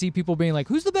when I see people being like,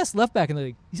 who's the best left back in the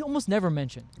league? He's almost never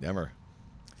mentioned. Never.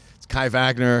 It's Kai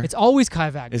Wagner. It's always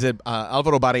Kai Wagner. Is it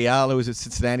Alvaro Barrial, who was at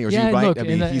Cincinnati, or is he right? Look, I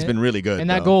mean, he's been really good. And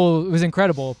that goal was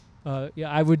incredible.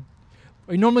 I would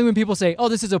normally when people say, "Oh,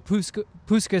 this is a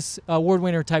Puskas award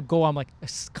winner type goal," I'm like,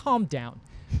 "Calm down."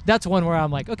 That's one where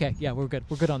I'm like, "Okay, yeah, we're good.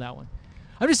 We're good on that one."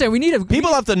 I'm just saying we need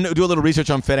People have to do a little research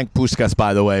on Ferenc Puskas,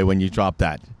 by the way, when you drop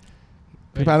that.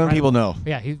 People know.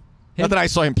 Yeah, not that I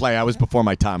saw him play. I was before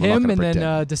my time. Him and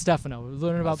then Di Stefano. We're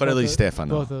learning about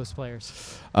both those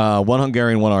players. One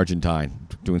Hungarian, one Argentine,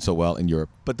 doing so well in Europe.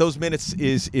 But those minutes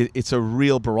it's a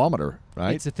real barometer,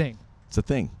 right? It's a thing. It's a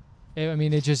thing. I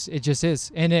mean, it just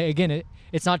is. And again,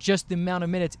 it's not just the amount of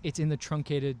minutes; it's in the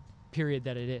truncated period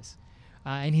that it is.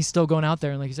 And he's still going out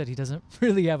there, and like you said, he doesn't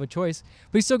really have a choice.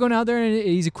 But he's still going out there, and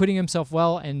he's acquitting himself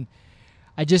well. And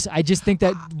I just think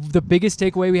that the biggest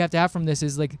takeaway we have to have from this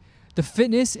is like the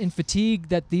fitness and fatigue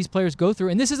that these players go through.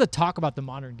 And this is a talk about the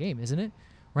modern game, isn't it?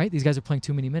 Right? These guys are playing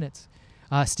too many minutes.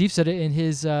 Steve said it in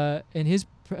his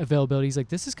availability. He's like,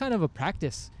 this is kind of a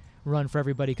practice run for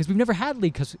everybody because we've never had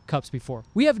League Cups before.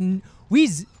 We have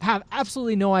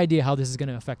absolutely no idea how this is going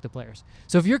to affect the players.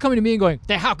 So if you're coming to me and going,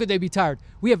 how could they be tired?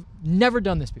 We have never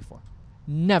done this before.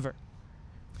 Never.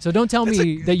 So don't tell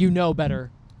me that you know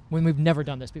better when we've never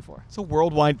done this before. It's a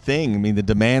worldwide thing. I mean, the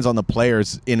demands on the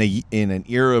players in an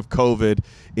era of COVID,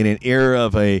 in an era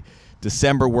of a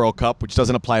December World Cup, which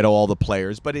doesn't apply to all the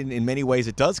players, but in many ways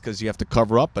it does because you have to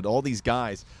cover up. But all these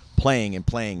guys playing and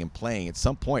playing and playing at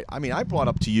some point. I mean, I brought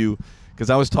up to you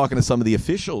because I was talking to some of the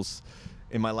officials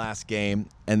in my last game,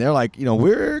 and they're like,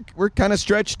 we're kind of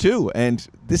stretched too. And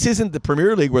this isn't the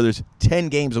Premier League where there's 10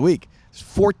 games a week. There's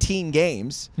 14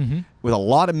 games with a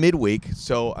lot of midweek.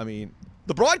 So, I mean,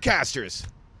 the broadcasters.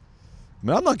 I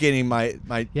mean, I'm not getting my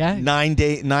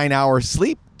 9 hour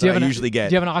sleep that I usually get.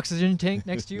 Do you have an oxygen tank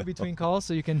next to you between calls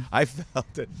so you can? I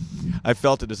felt it.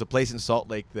 There's a place in Salt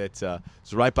Lake that's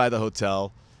right by the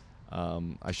hotel.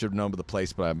 I should have known the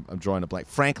place, but I'm drawing a blank.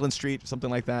 Franklin Street, something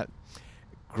like that.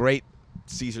 Great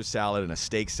Caesar salad and a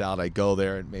steak salad. I go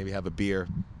there and maybe have a beer.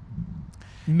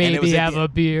 Maybe have a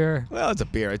beer. Well, it's a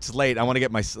beer. It's late. I want to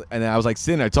get my. And I was like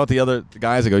sitting there. I talked to the other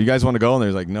guys. I go, "You guys want to go?" And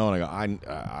they're like, "No." And I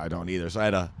go, "I don't either." So I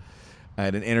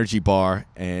had an energy bar,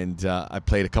 and I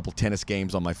played a couple tennis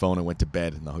games on my phone and went to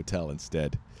bed in the hotel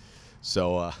instead.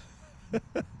 So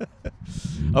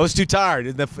I was too tired,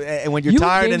 and when you're You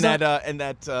tired and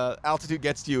games that altitude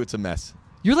gets to you, it's a mess.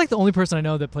 You're like the only person I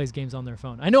know that plays games on their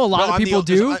phone. I know a lot of people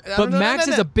do, but Max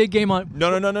is a big game on.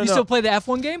 No. You still play the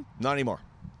F1 game? Not anymore.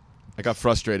 I got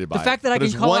frustrated by it. The fact that I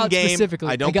can call out specifically,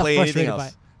 I don't play anything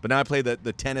else. But now I play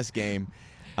the tennis game,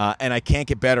 and I can't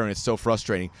get better, and it's so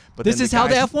frustrating. But this is how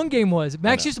the F1 game was.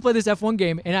 Max used to play this F1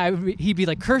 game, and he'd be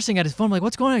like cursing at his phone, like,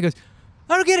 "What's going on?" He goes,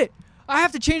 "I don't get it. I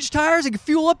have to change tires and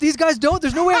fuel up. These guys don't.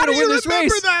 There's no way I'm going to win this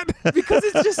race." That? Because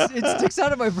it sticks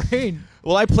out of my brain.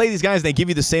 Well, I play these guys, and they give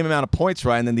you the same amount of points,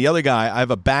 right? And then the other guy, I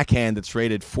have a backhand that's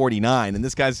rated 49, and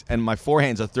this guy's and my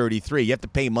forehand's a 33. You have to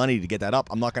pay money to get that up.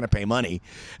 I'm not going to pay money.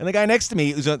 And the guy next to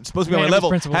me, who's supposed to be on my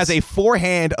level, has a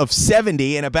forehand of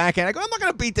 70 and a backhand. I go, I'm not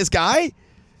going to beat this guy.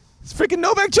 It's freaking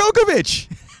Novak Djokovic.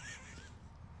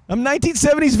 I'm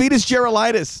 1970s Vitas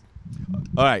Gerulaitis.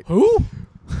 All right. Who?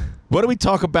 What do we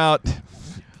talk about?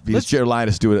 Vitas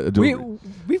Gerulaitis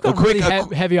We've gone really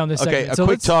heavy on this segment. Okay,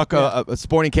 quick talk.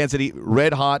 Sporting Kansas City,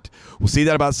 red hot. We'll see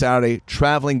that about Saturday.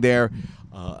 Traveling there.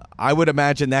 I would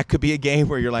imagine that could be a game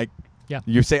where you're like,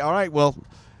 you say, all right, well,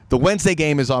 the Wednesday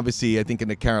game is obviously, I think, in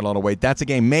the Carolina way. That's a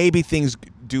game. Maybe things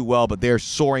do well, but they're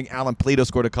soaring. Alan Plato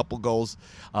scored a couple goals.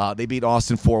 They beat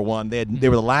Austin 4-1. They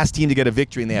were the last team to get a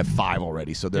victory, and they had 5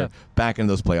 already. So they're back in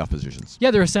those playoff positions.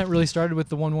 Yeah, their ascent really started with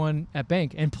the 1-1 at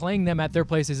Bank, and playing them at their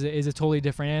place is a totally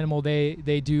different animal.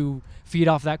 They do feed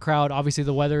off that crowd. Obviously,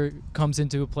 the weather comes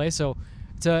into play, so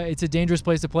it's a dangerous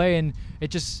place to play, and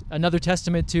it's just another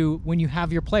testament to when you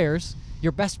have your players,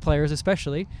 your best players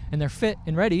especially, and they're fit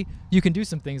and ready, you can do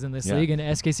some things in this league, and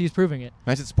SKC is proving it.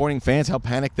 Imagine Sporting fans how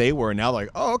panicked they were, and now like,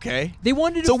 oh, okay. They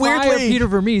wanted to fire Peter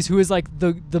Vermees, who is like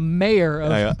the mayor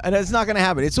of... and it's not going to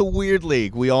happen. It's a weird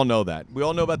league. We all know that. We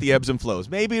all know about the ebbs and flows.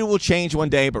 Maybe it will change one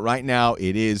day, but right now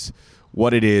it is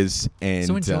what it is, and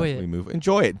so enjoy it. We move.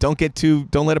 Enjoy it. Don't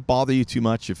let it bother you too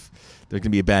much if there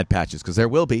can be bad patches, because there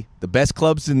will be. The best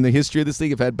clubs in the history of this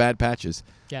league have had bad patches.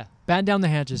 Yeah, batten down the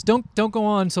hatches. Don't go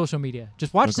on social media.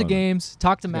 Just watch the games,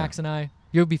 talk to Max and I.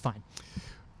 You'll be fine.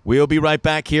 We'll be right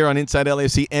back here on Inside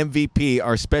LAFC MVP.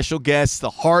 Our special guest, the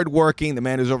hardworking, the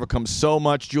man who's overcome so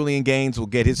much, Julian Gaines, will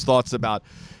get his thoughts about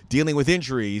dealing with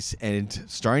injuries and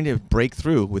starting to break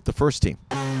through with the first team.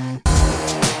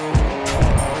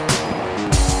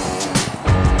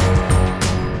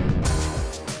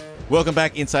 Welcome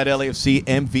back, Inside LAFC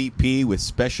MVP with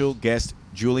special guest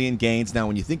Julian Gaines. Now,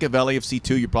 when you think of LAFC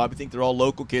 2, you probably think they're all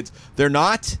local kids. They're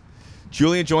not.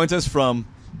 Julian joins us from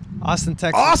Austin,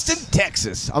 Texas. Austin,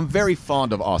 Texas. I'm very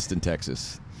fond of Austin,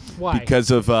 Texas. Why?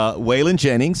 Because of Waylon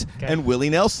Jennings and Willie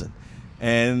Nelson.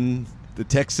 And the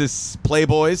Texas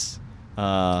Playboys,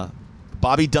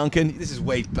 Bobby Duncan. This is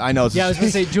I know. Yeah, I was going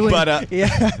to say Julian. But,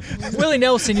 Willie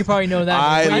Nelson, you probably know that.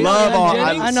 I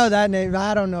know that name.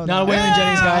 I don't know that. Not a Waylon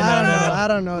Jennings guy. No. I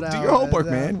don't know that. Do your homework,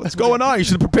 man. What's going on? You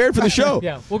should have prepared for the show.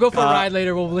 Yeah, we'll go for a ride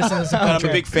later. We'll listen to some country.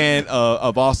 I'm a big fan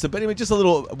of Austin. But anyway, just a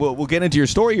little, we'll get into your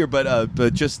story here,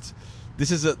 but just,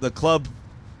 this is the club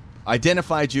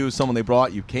identified you as someone they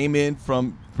brought. You came in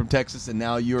from Texas, and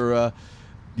now you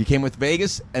came with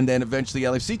Vegas, and then eventually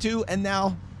LFC2, and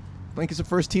now playing some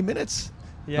first team minutes.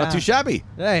 Yeah. Not too shabby.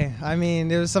 Hey, I mean,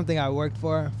 it was something I worked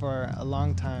for a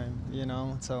long time,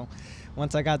 So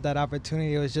once I got that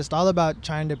opportunity, it was just all about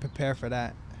trying to prepare for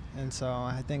that. And so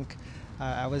I think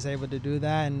I was able to do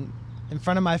that and in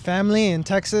front of my family in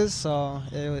Texas, so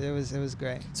it was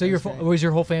great. So was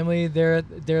your whole family there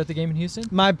at the game in Houston?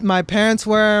 My parents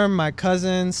were, my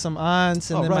cousins, some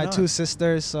aunts, and then my 2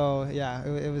 sisters. So yeah,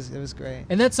 it was great.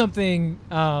 And that's something.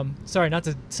 Sorry, not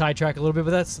to sidetrack a little bit,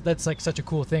 but that's like such a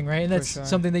cool thing, right? And that's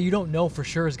something that you don't know for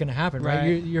sure is going to happen,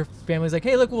 right? Your family's like,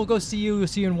 hey, look, we'll go see you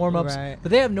in warm-ups, but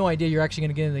they have no idea you're actually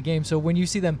going to get in the game. So when you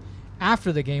see them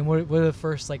after the game, what are the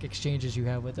first exchanges you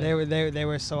have with them? They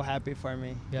were so happy for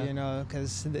me,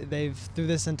 because they've through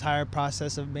this entire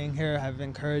process of being here have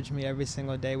encouraged me every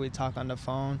single day. We talk on the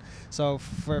phone, so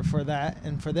for that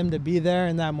and for them to be there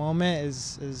in that moment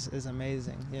is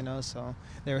amazing, So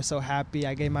they were so happy.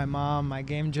 I gave my mom my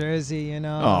game jersey,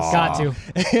 Got to.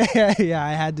 Yeah,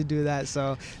 I had to do that,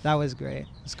 so that was great.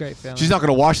 It's a great feeling. She's not going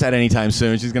to wash that anytime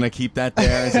soon. She's going to keep that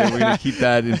there. So we're going to keep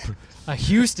that in. A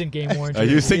Houston game worn jersey. A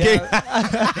Houston game.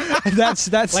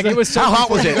 That's like it was. So how hot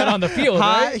was it? Got on the field,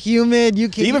 hot, right? humid.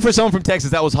 Even for someone from Texas,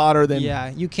 that was hotter than.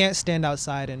 Yeah, you can't stand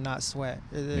outside and not sweat.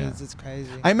 It's crazy.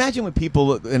 I imagine when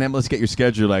people and let's get your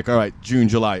schedule. Like, all right, June,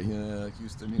 July,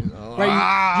 Houston.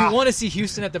 Right, you want to see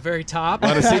Houston at the very top,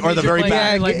 or the very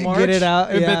back. Get it out.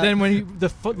 But then when the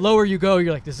foot lower you go,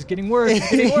 you're like, this is getting worse. It's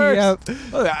getting worse. Yep.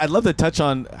 Well, I'd love to touch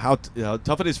on how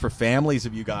tough it is for families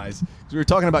of you guys. Because we were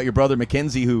talking about your brother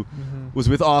Mackenzie, who was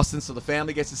with Austin, so the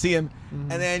family gets to see him. him,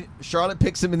 and then Charlotte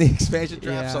picks him in the expansion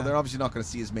draft, so Yeah. they're obviously not going to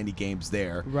see as many games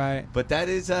there. Right. But that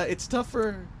is, it's tough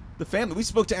for the family. We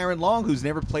spoke to Aaron Long, who's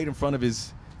never played in front of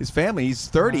his family. He's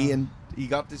 30, Wow. and he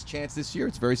got this chance this year.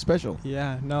 It's very special.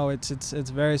 Yeah, no, it's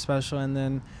very special. And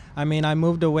then, I mean, I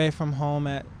moved away from home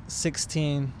at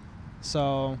 16,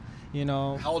 so, you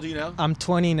know. How old are you now? I'm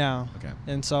 20 now. Okay.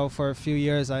 And so for a few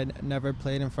years, I never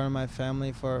played in front of my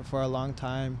family for a long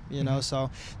time, you know. So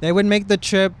they would make the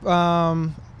trip.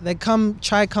 They come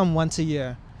once a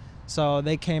year. So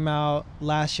they came out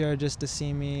last year just to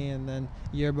see me, and then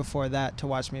year before that to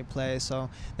watch me play. So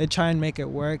they try and make it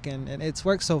work, and it's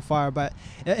worked so far. But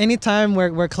anytime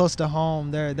we're close to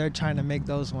home, they're trying to make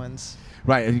those ones.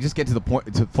 Right, and you just get to the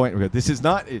point where this is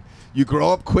not. You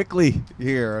grow up quickly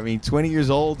here. I mean, 20 years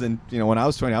old, and you know, when I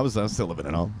was 20, I was still living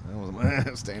at home. I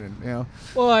wasn't staying in, you know.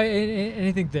 Well, and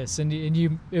I think this, and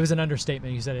you, it was an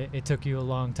understatement. You said it took you a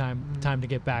long time to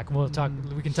get back. We'll talk.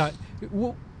 We can talk.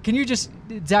 Can you just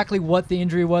exactly what the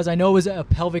injury was? I know it was a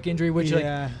pelvic injury, which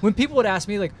like when people would ask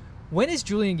me like, when is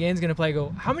Julian Gaines going to play? I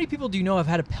go, how many people do you know have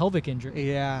had a pelvic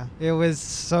injury? Yeah, it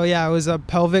was a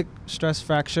pelvic stress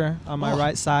fracture on my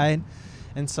right side.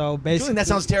 And so basically, Julian, that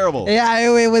sounds terrible. Yeah,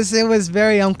 it was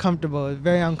very uncomfortable. It was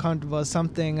very uncomfortable.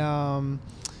 Something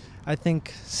I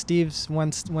think Steve's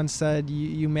once said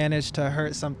you managed to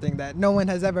hurt something that no one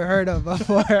has ever heard of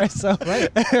before. So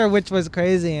which was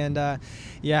crazy. And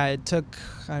yeah, it took,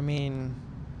 I mean,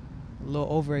 a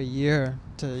little over a year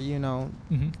to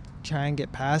try and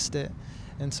get past it.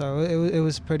 And so it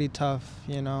was pretty tough,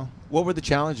 you know. What were the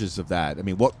challenges of that? I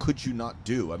mean, what could you not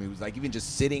do? I mean, it was like even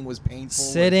just sitting was painful.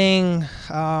 Sitting,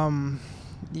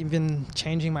 even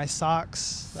changing my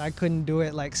socks. I couldn't do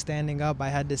it like standing up. I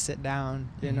had to sit down.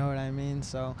 You know what I mean?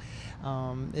 So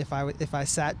if I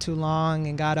sat too long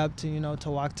and got up to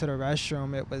walk to the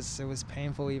restroom, it was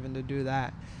painful even to do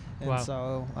that. And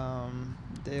so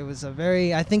it was a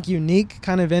very, I think, unique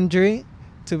kind of injury,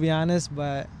 to be honest,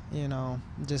 but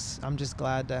I'm just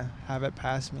glad to have it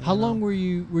past me. How long were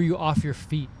you off your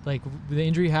feet? Like the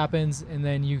injury happens, and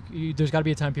then you there's got to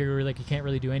be a time period where like you can't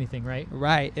really do anything, right?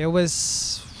 Right. It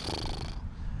was,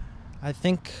 I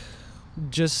think,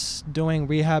 just doing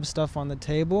rehab stuff on the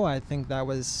table. I think that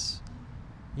was,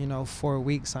 4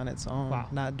 weeks on its own,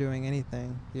 not doing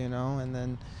anything, and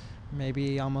then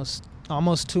maybe almost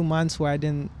 2 months where I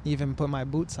didn't even put my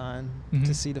boots on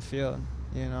to see the field,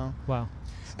 Wow.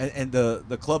 And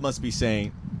the club must be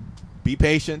saying, be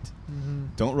patient,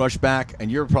 don't rush back.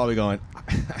 And you're probably going,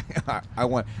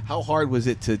 how hard was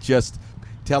it to just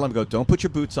tell him, don't put your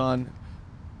boots on.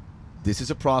 This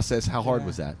is a process. How hard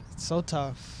was that? It's so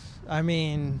tough. I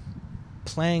mean,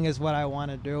 playing is what I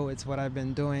want to do. It's what I've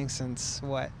been doing since,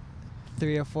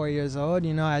 3 or 4 years old.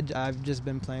 I've just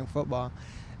been playing football.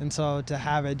 And so to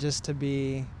have it just to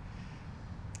be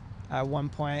at one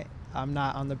point, I'm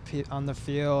not on the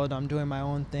field. I'm doing my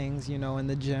own things, in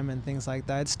the gym and things like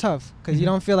that. It's tough because you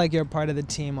don't feel like you're part of the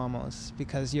team almost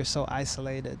because you're so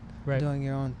isolated doing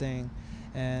your own thing.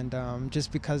 And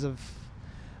just because of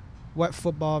what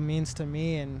football means to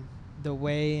me and the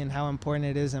way and how important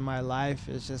it is in my life,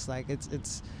 it's just like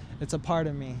it's a part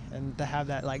of me. And to have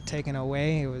that like taken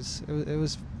away, it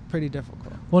was pretty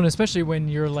difficult. Well, and especially when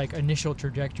your like initial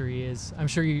trajectory is, I'm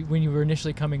sure when you were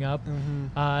initially coming up,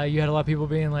 you had a lot of people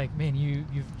being like, "Man,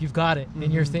 you've got it,"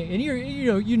 and your thing, and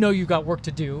you've got work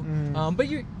to do, but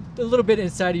you a little bit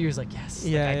inside of you is like, "Yes,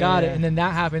 I got it," and then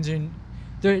that happens, and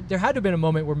there had to have been a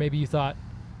moment where maybe you thought,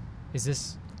 "Is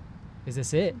this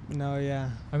it?" No,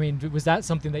 yeah. I mean, was that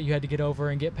something that you had to get over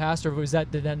and get past, or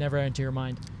did that never enter your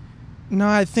mind? No,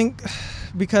 I think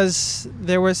because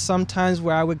there were some times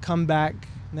where I would come back.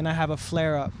 Then I have a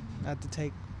flare-up. I had to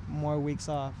take more weeks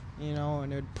off,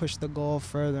 and it would push the goal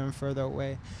further and further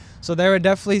away. So there were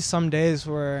definitely some days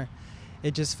where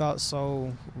it just felt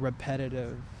so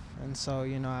repetitive. And so,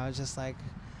 I was just like,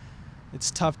 it's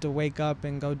tough to wake up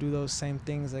and go do those same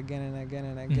things again and again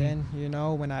and again,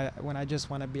 when I just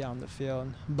want to be on the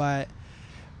field. But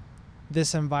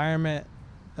this environment,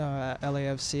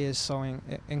 LAFC, is so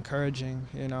encouraging,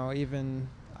 even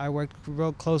I worked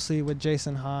real closely with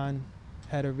Jason Hahn,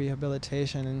 head of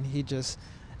rehabilitation, and he just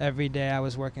every day I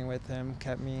was working with him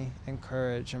kept me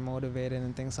encouraged and motivated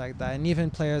and things like that. And even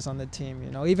players on the team,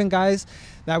 even guys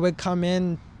that would come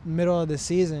in middle of the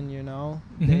season,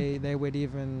 they would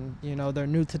even, they're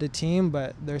new to the team,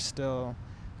 but they're still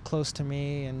close to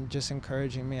me and just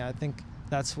encouraging me. I think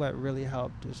that's what really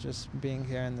helped, is just being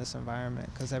here in this environment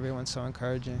because everyone's so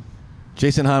encouraging.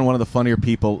 Jason Hahn, one of the funnier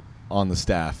people on the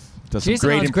staff. Does some Jason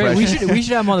great Hahn's great. impressions. We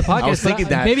should have him on the podcast. I was thinking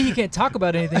that. Maybe he can't talk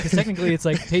about anything because technically it's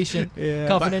like patient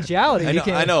confidentiality.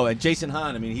 I know. And Jason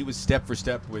Hahn, I mean, he was step for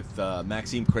step with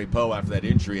Maxime Crépeau after that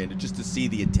injury, and just to see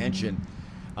the attention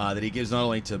that he gives not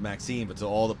only to Maxime but to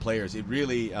all the players, it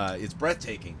really it's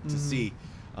breathtaking to see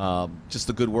just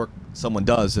the good work someone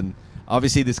does. And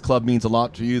obviously this club means a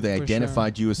lot to you. They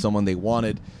identified you as someone they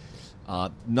wanted,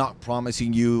 not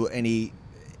promising you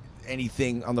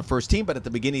anything on the first team, but at the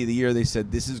beginning of the year they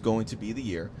said this is going to be the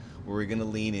year where we're going to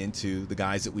lean into the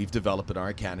guys that we've developed in our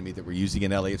academy that we're using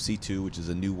in LAFC2, which is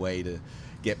a new way to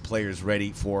get players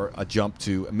ready for a jump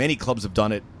to. Many clubs have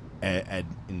done it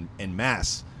in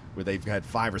mass, where they've had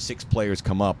 5 or 6 players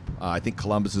come up. I think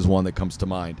Columbus is one that comes to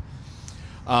mind.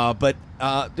 But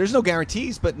there's no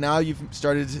guarantees, but now you've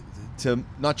started to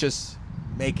not just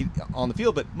make it on the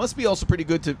field, but must be also pretty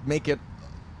good to make it,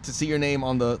 to see your name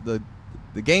on the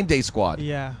game day squad.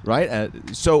 Yeah. Right?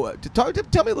 So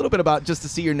tell me a little bit about just to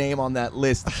see your name on that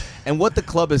list and what the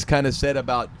club has kind of said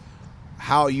about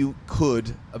how you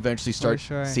could eventually start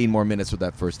seeing more minutes with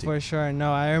that first team. For sure.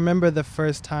 No, I remember the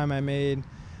first time I made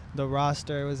the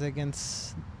roster. It was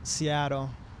against Seattle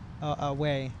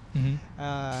away. Mm-hmm.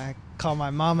 I called my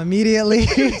mom immediately.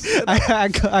 I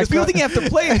people think you have to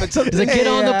play, but sometimes there's a kid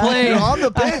on the plane. You're on the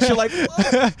bench. You're like,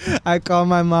 what? I called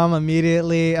my mom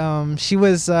immediately. She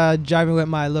was driving with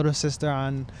my little sister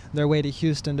on their way to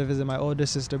Houston to visit my older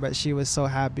sister, but she was so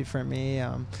happy for me.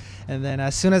 And then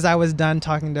as soon as I was done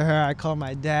talking to her, I called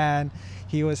my dad.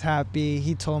 He was happy.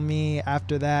 He told me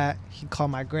after that, he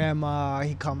called my grandma,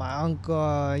 he called my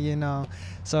uncle, you know.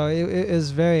 So it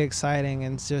was very exciting,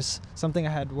 and it's just something I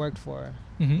had worked for,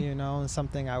 you know, and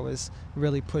something I was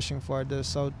really pushing for.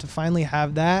 So to finally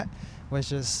have that was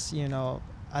just, you know,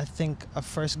 I think a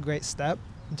first great step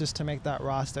just to make that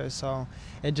roster. So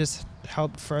it just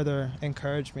helped further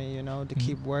encourage me, you know, to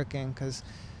keep working, because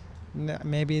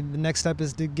maybe the next step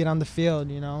is to get on the field,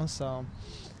 you know. So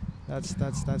that's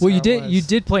well, you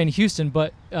did play in Houston,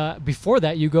 but before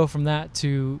that you go from that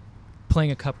to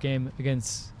playing a cup game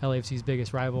against LAFC's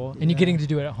biggest rival, and you're getting to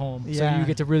do it at home. So you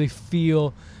get to really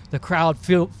feel the crowd,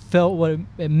 felt what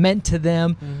it meant to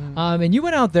them. And you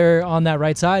went out there on that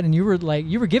right side, and you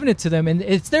were giving it to them, and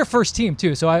it's their first team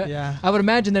too. So I would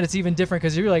imagine that it's even different,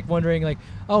 because you're like wondering like,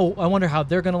 oh, I wonder how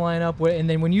they're going to line up. And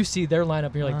then when you see their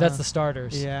lineup, you're like, that's the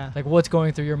starters. Yeah. Like, what's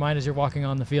going through your mind as you're walking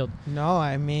on the field? No,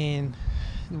 I mean,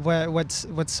 what's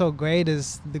so great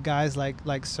is the guys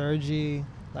like Sergi,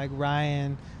 like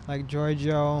Ryan, like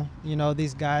Giorgio, you know,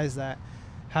 these guys that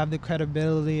have the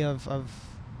credibility of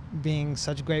being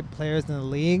such great players in the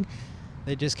league.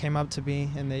 They just came up to me,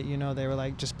 and they were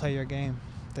like, just play your game.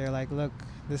 They're like, look,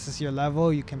 this is your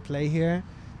level, you can play here.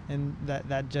 And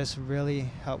that just really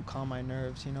helped calm my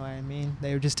nerves, you know what I mean?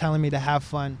 They were just telling me to have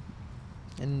fun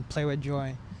and play with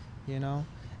joy, you know?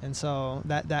 And so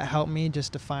that helped me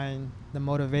just to find the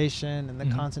motivation and the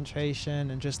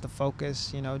concentration and just the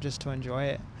focus, you know, just to enjoy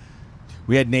it.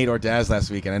 We had Nate Ordaz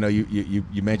last week, and I know you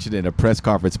mentioned it in a press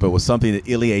conference, but it was something that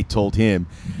Ilie told him,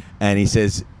 and he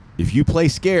says, if you play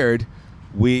scared,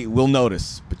 we will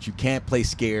notice, but you can't play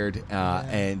scared.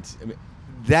 And I mean,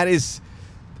 that is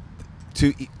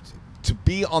to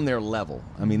be on their level.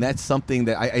 I mean, that's something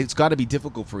that it's got to be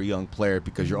difficult for a young player,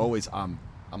 because you're always I'm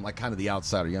like kind of the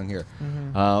outsider, young here.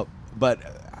 But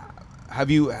have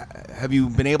you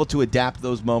been able to adapt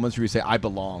those moments where you say, I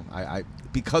belong, I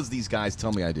because these guys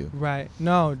tell me I do? Right.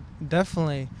 No,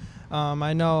 definitely.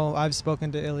 I know I've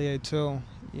spoken to Ilie too,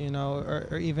 you know,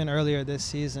 or even earlier this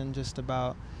season, just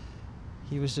about,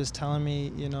 he was just telling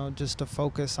me, you know, just to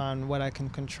focus on what I can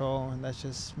control, and that's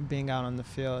just being out on the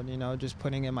field, you know, just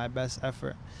putting in my best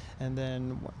effort. And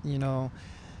then, you know,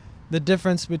 the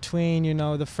difference between, you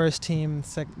know, the first team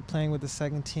playing with the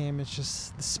second team is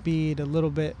just the speed, a little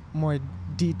bit more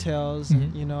details,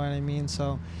 you know what I mean?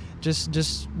 So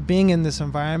just being in this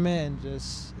environment, and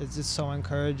it's just so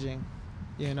encouraging,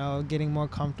 you know, getting more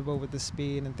comfortable with the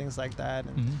speed and things like that.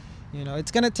 And, you know,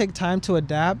 it's going to take time to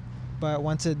adapt, but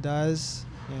once it does,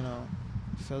 you know,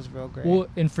 it feels real great. Well,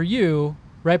 and for you,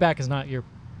 right back is not your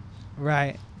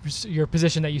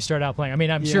position that you start out playing. I mean,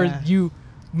 I'm sure you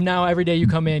now every day you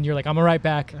come in, you're like, I'm a right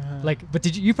back. Like,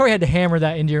 but you probably had to hammer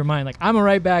that into your mind, like, I'm a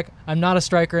right back. I'm not a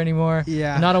striker anymore.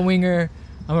 Yeah. I'm not a winger.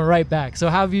 I'm a right back. So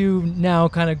how have you now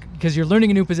kind of, because you're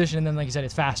learning a new position, and then like you said,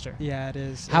 it's faster. Yeah, it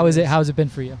is. How has it been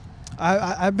for you?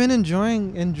 I've been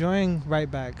enjoying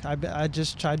right back. I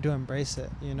just tried to embrace it,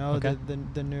 you know,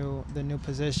 the new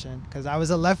position, because I was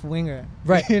a left winger.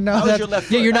 Right. You know. How was your left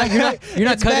foot? Yeah, you're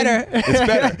not it's cutting. better. It's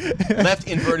better. Left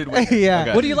inverted winger. Yeah.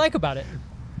 Okay. What do you like about it?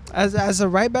 As a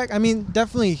right back, I mean,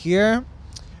 definitely here.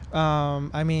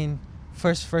 I mean,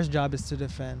 first job is to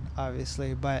defend,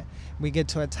 obviously, but we get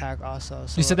to attack also.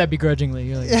 So You said that begrudgingly.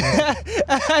 You're like,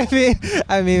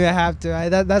 I mean, I have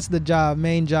to. That's the job,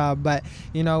 main job. But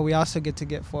we also get to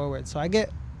get forward. So I get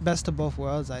best of both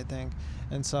worlds, I think,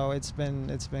 and so it's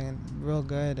been real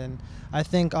good. And I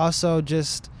think also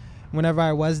just whenever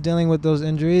I was dealing with those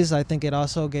injuries, I think it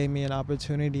also gave me an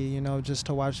opportunity, just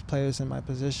to watch players in my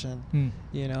position.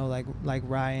 Like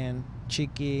Ryan,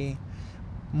 Cheeky,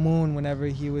 Moon whenever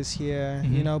he was here,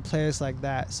 players like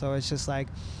that. So it's just like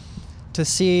to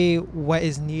see what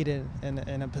is needed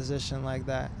in a position like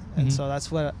that. And so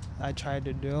that's what I tried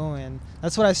to do, and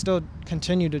that's what I still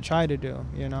continue to try to do,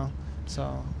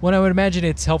 So Well, I would imagine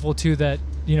it's helpful too that,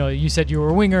 you said you were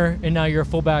a winger and now you're a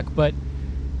fullback, but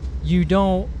you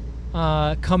don't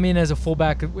come in as a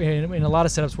fullback in a lot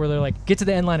of setups where they're like, get to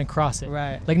the end line and cross it.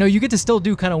 Right. Like, no, you get to still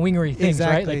do kind of wingery things,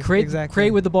 right? Like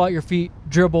create with the ball at your feet,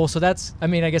 dribble. So that's, I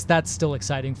guess that's still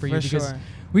exciting for you because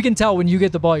we can tell when you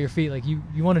get the ball at your feet, like you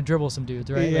want to dribble some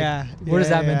dudes, right? Yeah. Like, where does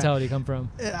that mentality come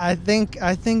from? I think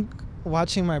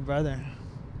watching my brother.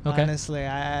 Okay. Honestly,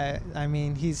 I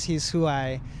mean, he's who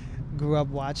I grew up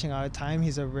watching all the time.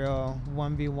 He's a real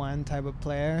 1v1 type of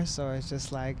player. So it's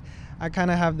just like, I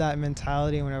kind of have that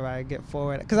mentality whenever I get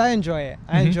forward because I enjoy it.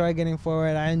 I enjoy getting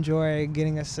forward. I enjoy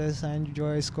getting assists. I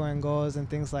enjoy scoring goals and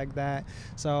things like that.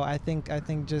 So I think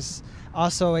just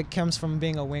also it comes from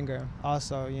being a winger.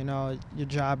 Also, your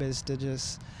job is to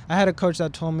just. I had a coach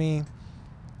that told me,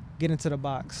 get into the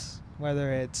box,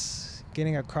 whether it's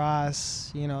getting a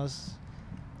cross,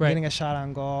 getting a shot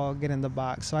on goal, get in the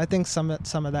box. So I think some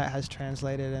of that has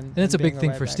translated. And it's a big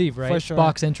thing for Steve, right? For sure.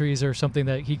 Box entries are something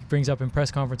that he brings up in press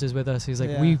conferences with us. He's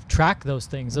like, we track those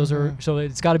things. Those are so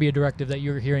it's got to be a directive that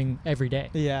you're hearing every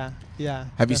day. Yeah.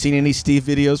 Have you seen any Steve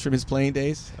videos from his playing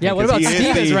days? Yeah. What about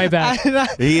Steve as right back?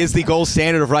 He is the gold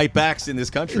standard of right backs in this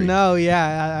country. No.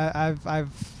 Yeah.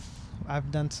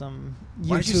 I've done some.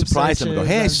 Why don't you surprise him and go,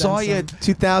 hey, I saw you at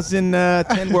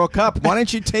 2010 World Cup. Why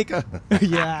don't you take a...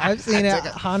 Yeah, I've seen it.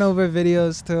 Hanover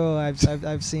videos, too,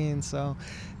 I've seen. So,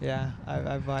 yeah,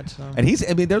 I've watched them. And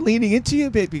they're leaning into you a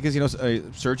bit because,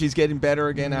 Sergi's getting better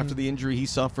again after the injury he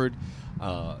suffered.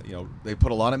 They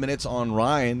put a lot of minutes on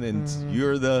Ryan, and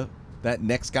you're that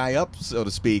next guy up, so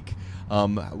to speak.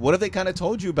 What have they kind of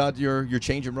told you about your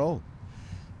change in role?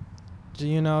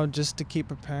 Just to keep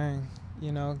preparing.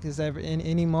 Because in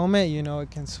any moment, it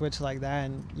can switch like that,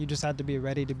 and you just have to be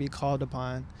ready to be called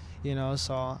upon,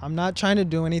 So I'm not trying to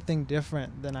do anything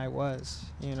different than I was,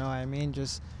 I mean,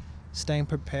 just staying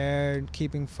prepared,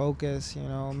 keeping focus,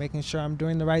 making sure I'm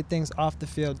doing the right things off the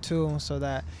field too, so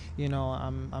that,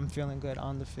 I'm feeling good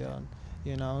on the field,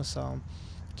 So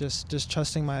just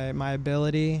trusting my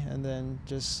ability, and then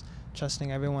just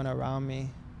trusting everyone around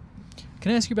me.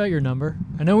 Can I ask you about your number?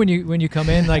 I know when you come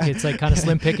in, like it's like kind of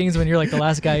slim pickings when you're like the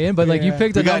last guy in, but like you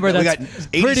picked a number that's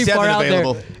pretty far out there,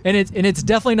 and it's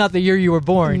definitely not the year you were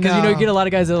born, because you get a lot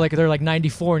of guys that they're like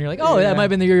 94, and you're like, oh, that might have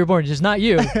been the year you were born, just not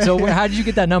you. So how did you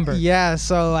get that number? Yeah,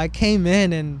 so I came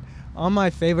in and all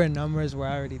my favorite numbers were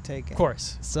already taken. Of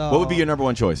course. So what would be your number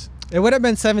one choice? It would have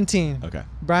been 17. Okay.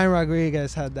 Brian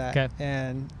Rodriguez had that. Okay.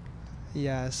 And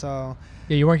so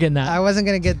you weren't getting that. I wasn't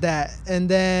gonna get that, and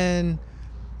then.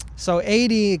 So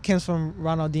 80 comes from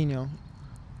Ronaldinho,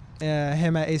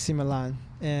 him at AC Milan.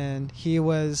 And he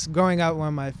was, growing up, one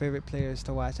of my favorite players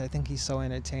to watch. I think he's so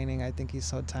entertaining. I think he's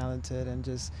so talented and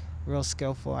just real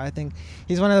skillful. I think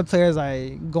he's one of the players I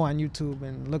go on YouTube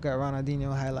and look at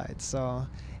Ronaldinho highlights. So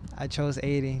I chose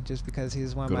 80 just because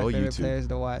he's one of my favorite players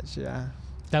to watch, yeah.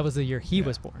 That was the year he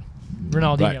was born.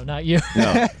 Ronaldinho, not you.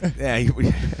 No. Yeah, you'd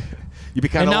be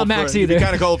kind of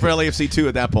old for LAFC too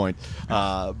at that point.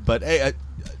 But hey,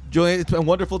 Julian, it's been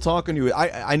wonderful talking to you.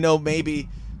 I know maybe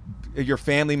your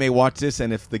family may watch this,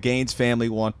 and if the Gaines family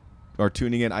are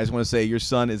tuning in, I just want to say your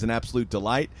son is an absolute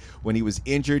delight. When he was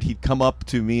injured, he'd come up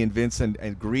to me and Vince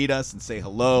and greet us and say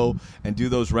hello and do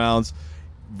those rounds.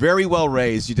 Very well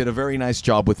raised. You did a very nice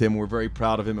job with him. We're very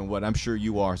proud of him and what I'm sure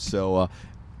you are. So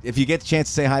if you get the chance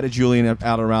to say hi to Julian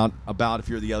out around about if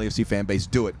you're the LAFC fan base,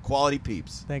 do it. Quality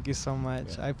peeps. Take you so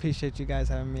much. Yeah. I appreciate you guys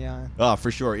having me on. Oh,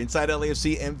 for sure. Inside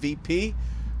LAFC MVP.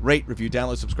 Rate, review,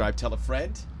 download, subscribe, tell a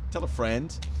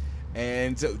friend.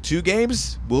 And 2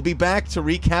 games, we'll be back to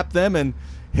recap them and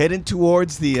heading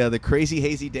towards the crazy,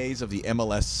 hazy days of the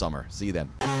MLS summer. See you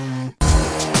then.